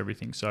drives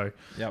everything. So,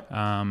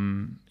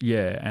 and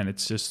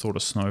it's just sort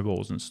of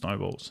snowballs and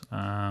snowballs.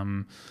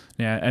 But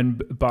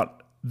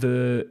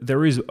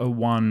there is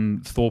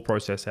one thought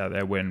process out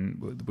there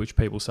which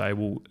people say,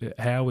 well,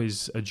 how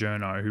is a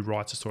journo who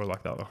writes a story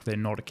like that, they're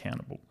not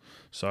accountable?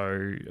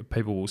 So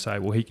people will say,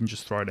 well, he can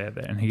just throw it out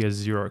there and he has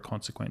zero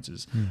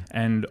consequences.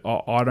 And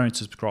I don't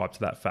subscribe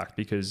to that fact,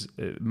 because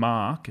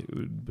Mark,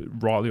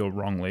 rightly or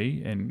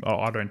wrongly, and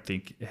I don't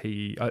think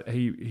he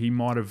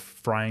might have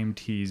framed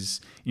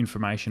his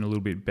information a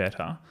little bit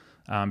better.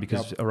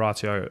 Because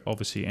Orazio,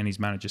 obviously, and his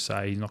manager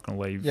say he's not going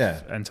to leave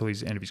until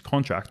his end of his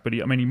contract. But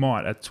he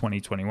might at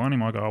 2021, he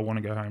might go, I want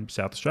to go home to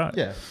South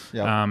Australia.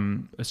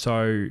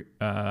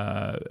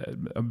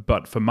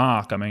 But for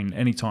Mark,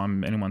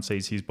 anytime anyone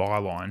sees his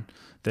byline,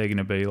 they're going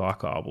to be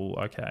like, oh,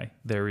 well, okay,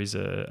 there is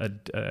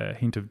a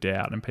hint of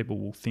doubt, and people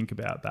will think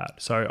about that.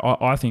 So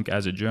I think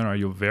as a journo,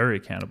 you're very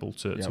accountable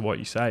to what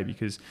you say,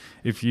 because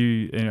if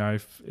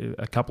if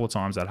a couple of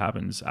times that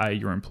happens,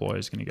 your employer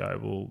is going to go,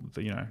 well,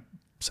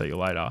 see you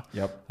later.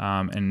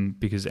 And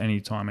because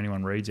anytime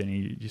anyone reads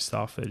any of your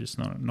stuff, they're just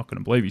not going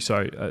to believe you. So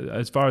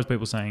as far as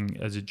people saying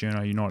as a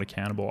journo you're not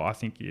accountable, I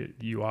think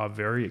you are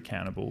very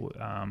accountable.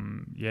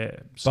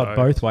 But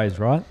both ways,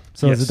 right?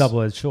 So it's a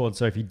double-edged sword.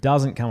 So if he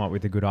doesn't come up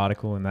with a good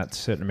article in that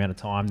certain amount of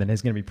time, then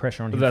there's going to be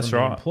pressure on him from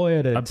the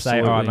employer to say,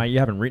 all right, mate, you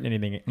haven't written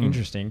anything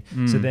interesting.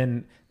 So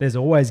then there's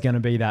always going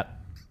to be that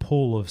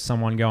pull of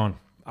someone going,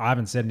 I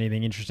haven't said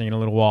anything interesting in a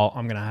little while,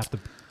 I'm going to have to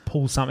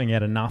pull something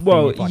out of nothing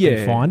if I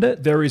can find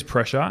it. There is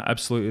pressure.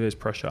 Absolutely, there's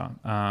pressure.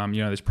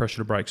 There's pressure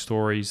to break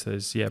stories.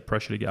 There's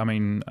pressure to get.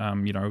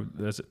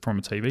 There's, from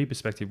a TV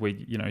perspective,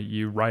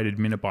 you rated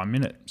minute by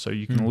minute, so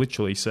you can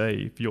literally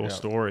see if your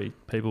story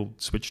people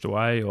switched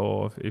away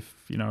or if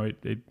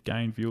it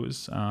gained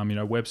viewers.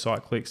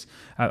 Website clicks.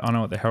 I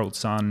know at the Herald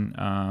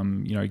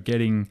Sun,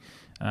 getting.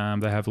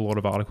 They have a lot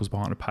of articles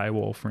behind a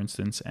paywall, for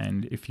instance,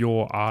 and if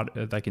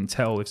they can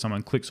tell if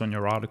someone clicks on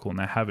your article and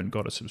they haven't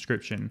got a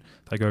subscription,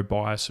 they go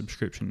buy a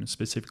subscription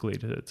specifically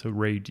to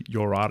read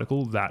your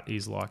article. That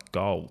is like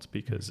gold,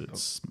 because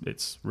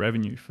it's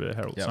revenue for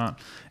Herald Sun.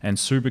 And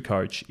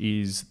Supercoach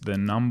is the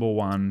number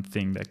one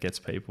thing that gets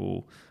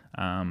people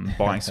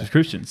buying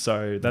subscriptions.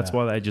 So that's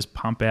why they just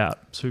pump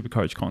out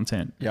Supercoach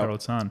content.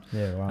 Herald Sun.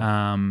 Yeah,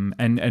 right.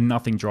 And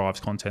nothing drives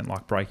content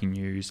like breaking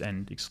news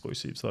and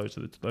exclusives.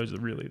 Those are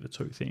really the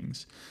two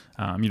things.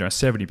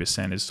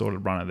 70% is sort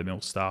of run of the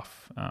mill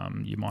stuff.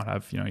 You might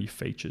have your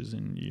features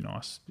and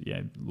nice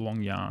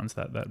long yarns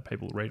that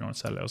people read on a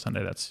Saturday or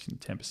Sunday. That's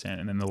 10%,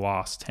 and then the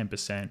last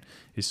 10%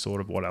 is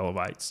sort of what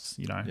elevates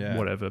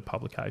whatever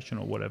publication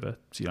or whatever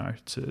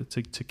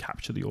to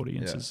capture the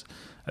audience's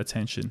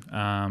attention.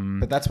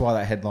 But that's why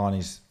that headline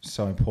is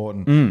so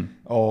important,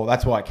 or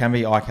that's why it can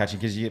be eye-catching,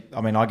 because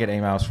I get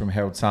emails from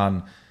Herald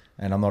Sun,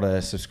 and I'm not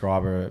a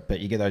subscriber, but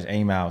you get those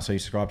emails, so you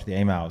subscribe to the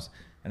emails,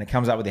 and it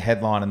comes up with the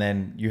headline, and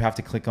then you have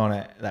to click on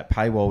it, that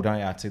paywall, don't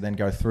you, to then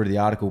go through to the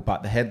article.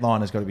 But the headline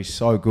has got to be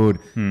so good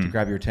to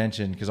grab your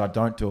attention, because I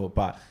don't do it.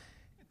 But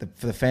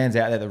for the fans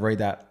out there that read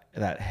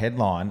that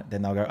headline,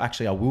 then they'll go,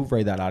 actually, I will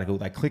read that article.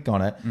 They click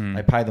on it,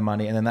 they pay the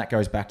money, and then that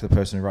goes back to the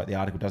person who wrote the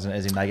article, doesn't it?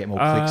 As in they get more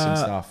clicks and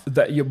stuff.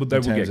 They will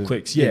get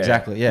clicks, yeah.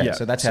 Exactly, yeah.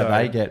 So that's how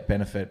they get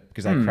benefit,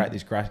 because they create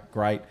this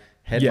great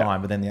headline,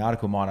 but then the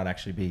article might not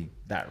actually be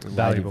that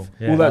valuable.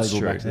 Well, that's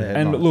true.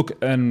 And look,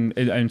 and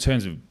in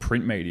terms of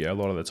print media, a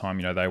lot of the time,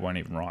 they won't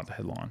even write the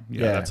headline.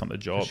 That's not the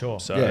job. For sure.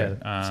 So,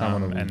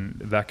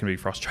 and that can be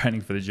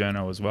frustrating for the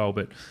journo as well.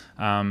 But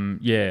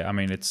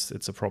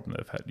it's a problem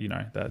that they've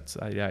had. That's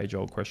the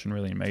age-old question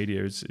really in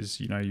media is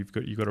you've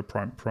got to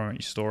promote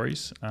your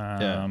stories.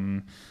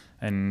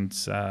 And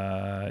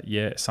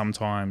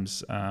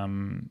sometimes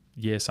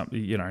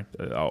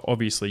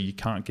obviously you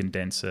can't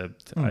condense a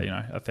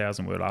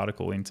 1,000-word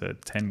article into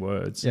 10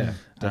 words. Yeah,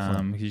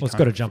 definitely. It's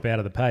got to jump out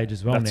of the page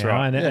as well. That's now.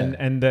 Right.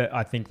 And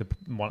I think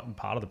one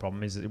part of the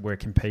problem is that we're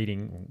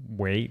competing.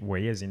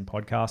 We as in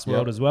podcast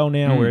world as well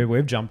now.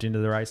 We've jumped into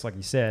the race, like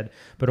you said,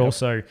 but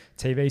also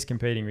TV's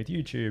competing with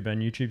YouTube,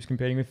 and YouTube's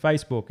competing with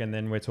Facebook, and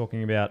then we're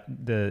talking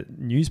about the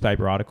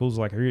newspaper articles.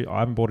 Like I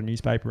haven't bought a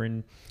newspaper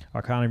in I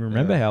can't even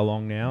remember how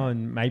long now,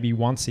 and maybe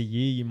once a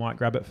year you might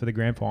grab it for the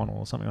grand final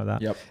or something like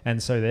that. Yep.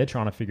 And so they're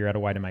trying to figure out a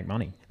way to make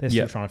money. They're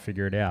still trying to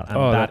figure it out.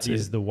 And that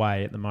is the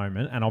way at the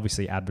moment, and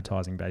obviously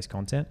advertising-based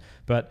content.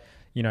 But,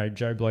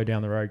 Joe Blow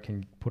down the road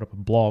can put up a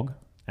blog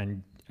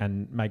and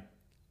make,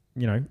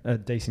 a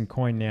decent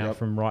coin now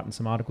from writing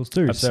some articles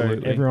too.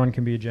 Absolutely. So everyone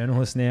can be a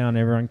journalist now, and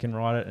everyone can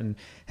write it. And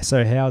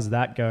so how's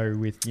that go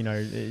with,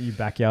 your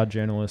backyard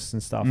journalists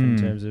and stuff in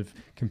terms of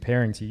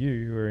comparing to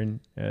you who are in,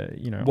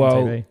 on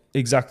TV?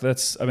 Exactly.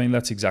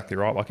 That's exactly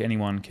right. Like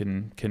anyone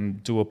can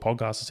do a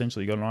podcast.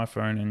 Essentially, you got an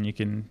iPhone and you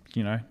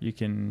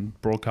can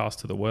broadcast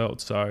to the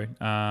world. So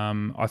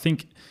I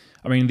think,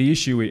 the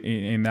issue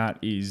in that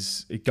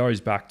is it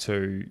goes back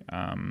to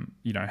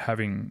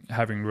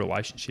having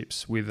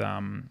relationships with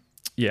the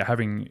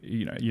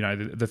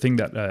thing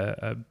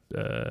that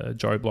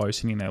Joe Blow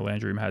sitting in their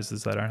lounge room has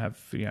is they don't have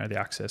the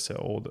access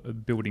or the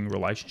building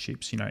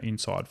relationships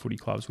inside footy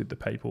clubs with the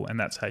people, and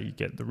that's how you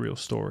get the real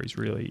stories.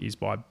 Really, is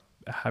by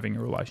having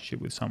a relationship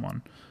with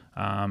someone,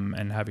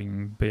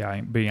 and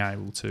being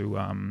able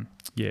to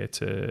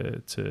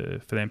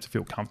for them to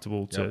feel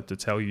comfortable to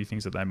tell you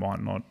things that they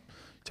might not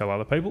tell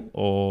other people,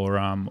 or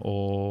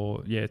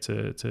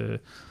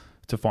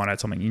to find out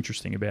something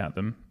interesting about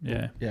them.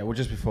 Yeah. Yeah. Well,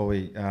 just before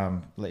we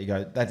let you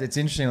go, it's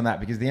interesting on that,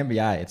 because the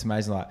NBA, it's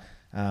amazing. Like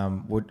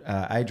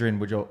Adrian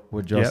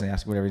Wood-Johnson,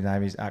 ask whatever his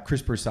name is,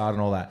 Chris Broussard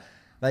and all that.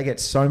 They get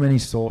so many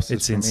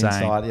sources from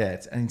inside. Yeah,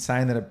 it's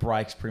insane that it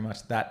breaks pretty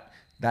much that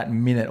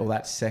minute or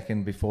that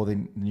second before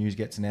the news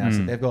gets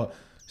announced. They've got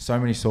so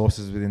many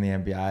sources within the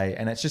NBA,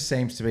 and it just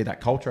seems to be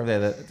that culture over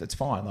there that it's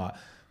fine. Like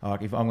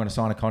if I'm going to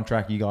sign a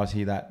contract, you guys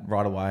hear that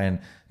right away, and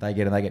they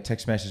get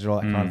text messages and all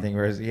that kind of thing.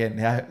 Whereas the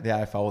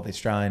AFL or the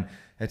Australian,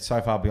 it's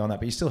so far beyond that.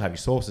 But you still have your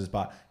sources,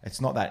 but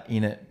it's not that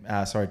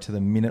to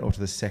the minute or to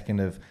the second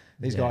of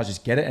these guys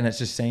just get it, and it's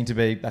just seen to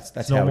be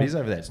that's how it is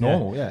over there. It's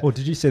normal. Yeah. Well,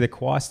 did you see the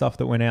Kawhi stuff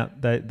that went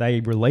out? They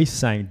released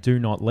saying do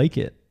not leak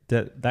it.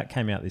 That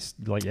came out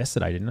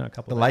yesterday, didn't it?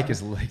 The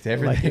Lakers leaked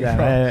everything.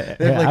 They've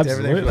leaked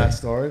everything from that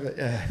story, but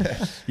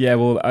yeah.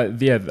 Well,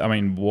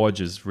 Woj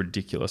is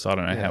ridiculous. I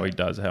don't know how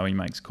he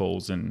makes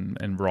calls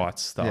and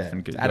writes stuff. Yeah.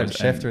 And Adam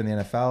Schefter in the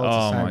NFL. It's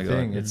the same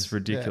thing. It's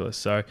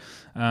ridiculous. Yeah.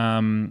 So,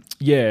 and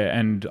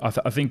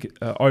I think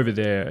over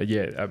there,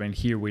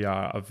 here we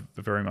are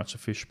very much a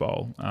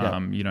fishbowl.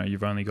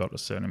 You've only got a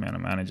certain amount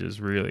of managers.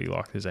 Really,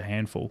 like there's a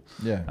handful.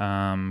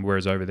 Yeah.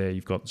 Whereas over there,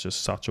 you've got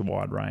just such a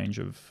wide range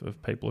of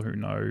people who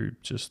know.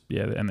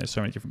 And there's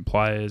so many different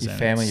players. Your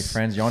family, your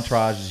friends, your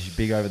entourage is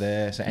big over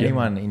there. So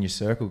anyone in your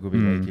circle could be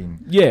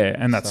leaking. Yeah,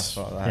 and that's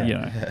like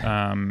that.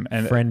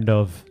 And friend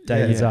of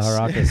David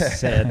Zaharakis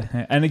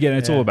said. And again,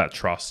 it's all about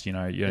trust.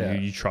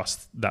 You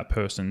trust that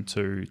person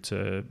to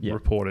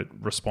report it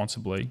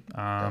responsibly.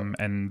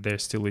 And there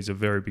still is a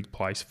very big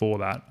place for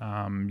that.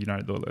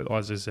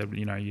 As I said,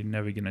 you're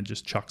never going to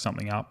just chuck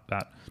something up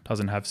that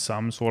doesn't have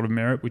some sort of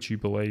merit, which you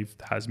believe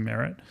has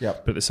merit.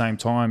 Yep. But at the same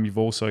time, you've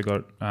also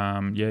got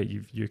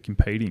you're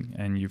competing,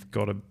 and you've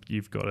got to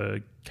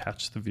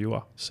catch the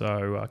viewer.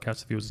 So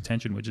catch the viewer's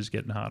attention, which is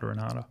getting harder and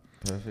harder.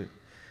 Perfect.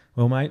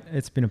 Well, mate,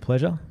 it's been a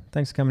pleasure.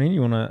 Thanks for coming in.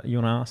 You wanna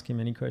ask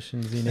him any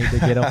questions you need to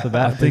get off the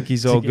bat? I think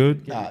he's all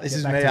good. This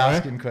is me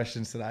asking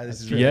questions today.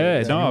 This is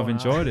I've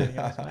enjoyed it.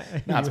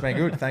 No, it's been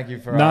good. Thank you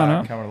for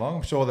coming along.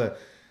 I'm sure that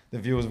the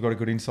viewers have got a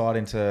good insight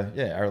into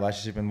our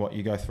relationship and what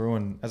you go through.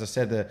 And as I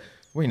said,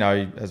 we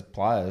know as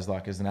players,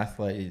 like as an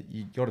athlete,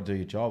 you got to do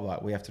your job.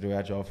 Like we have to do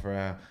our job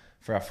for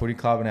our footy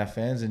club and our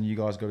fans, and you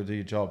guys got to do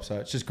your job. So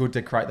it's just good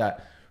to create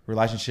that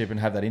relationship and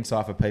have that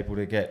insight for people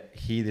to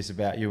hear this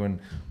about you and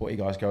what you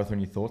guys go through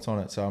and your thoughts on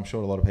it. So I'm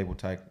sure a lot of people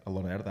take a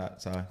lot out of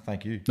that. So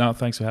thank you. No,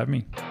 thanks for having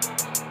me.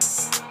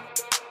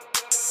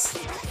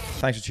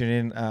 Thanks for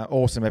tuning in.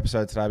 Awesome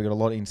episode today. We got a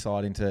lot of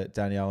insight into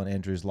Danielle and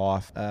Andrew's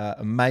life.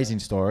 Amazing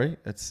story.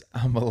 It's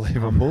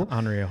unbelievable.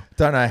 Unreal.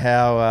 Don't know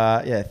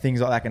how things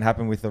like that can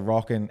happen with The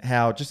Rock and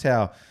how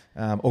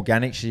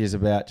organic she is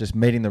about just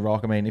meeting The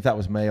Rock. I mean, if that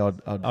was me, I'd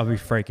be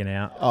freaking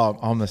out. Oh,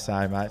 I'm the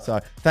same, mate. So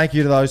thank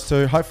you to those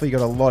two. Hopefully you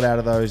got a lot out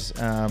of those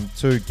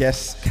two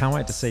guests. Can't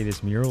wait to see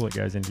this mural that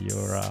goes into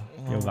your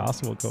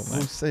basketball court, mate.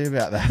 We'll see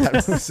about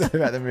that. We'll see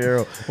about the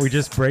mural. We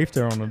just briefed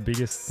her on the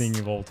biggest thing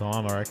of all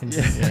time, I reckon.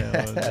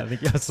 Yeah. I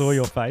think I saw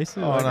your face.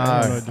 Do we want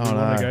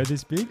to go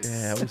this big?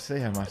 Yeah, we'll see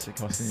how much it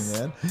costs in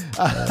the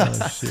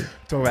end. Shit.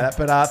 Talk about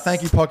that. But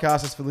thank you,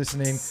 podcasters, for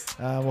listening.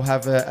 We'll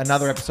have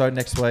another episode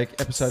next week,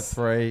 episode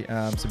 3.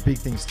 Some big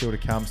things still to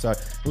come. So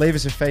leave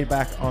us a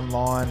feedback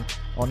online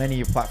on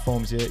any of your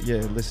platforms you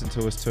listen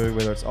to us to,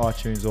 whether it's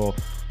iTunes or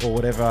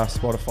whatever,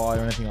 Spotify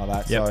or anything like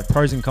that. Yep. So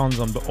pros and cons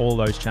on all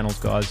those channels,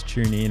 guys.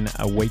 Tune in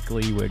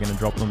weekly. We're going to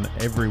drop them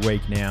every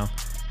week now.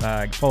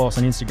 Follow us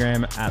on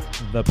Instagram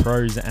at The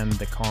Pros and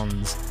The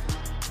Cons.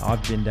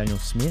 I've been Daniel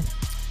Smith.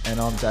 And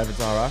I'm David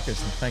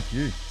Zaharakis, and thank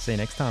you. See you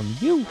next time.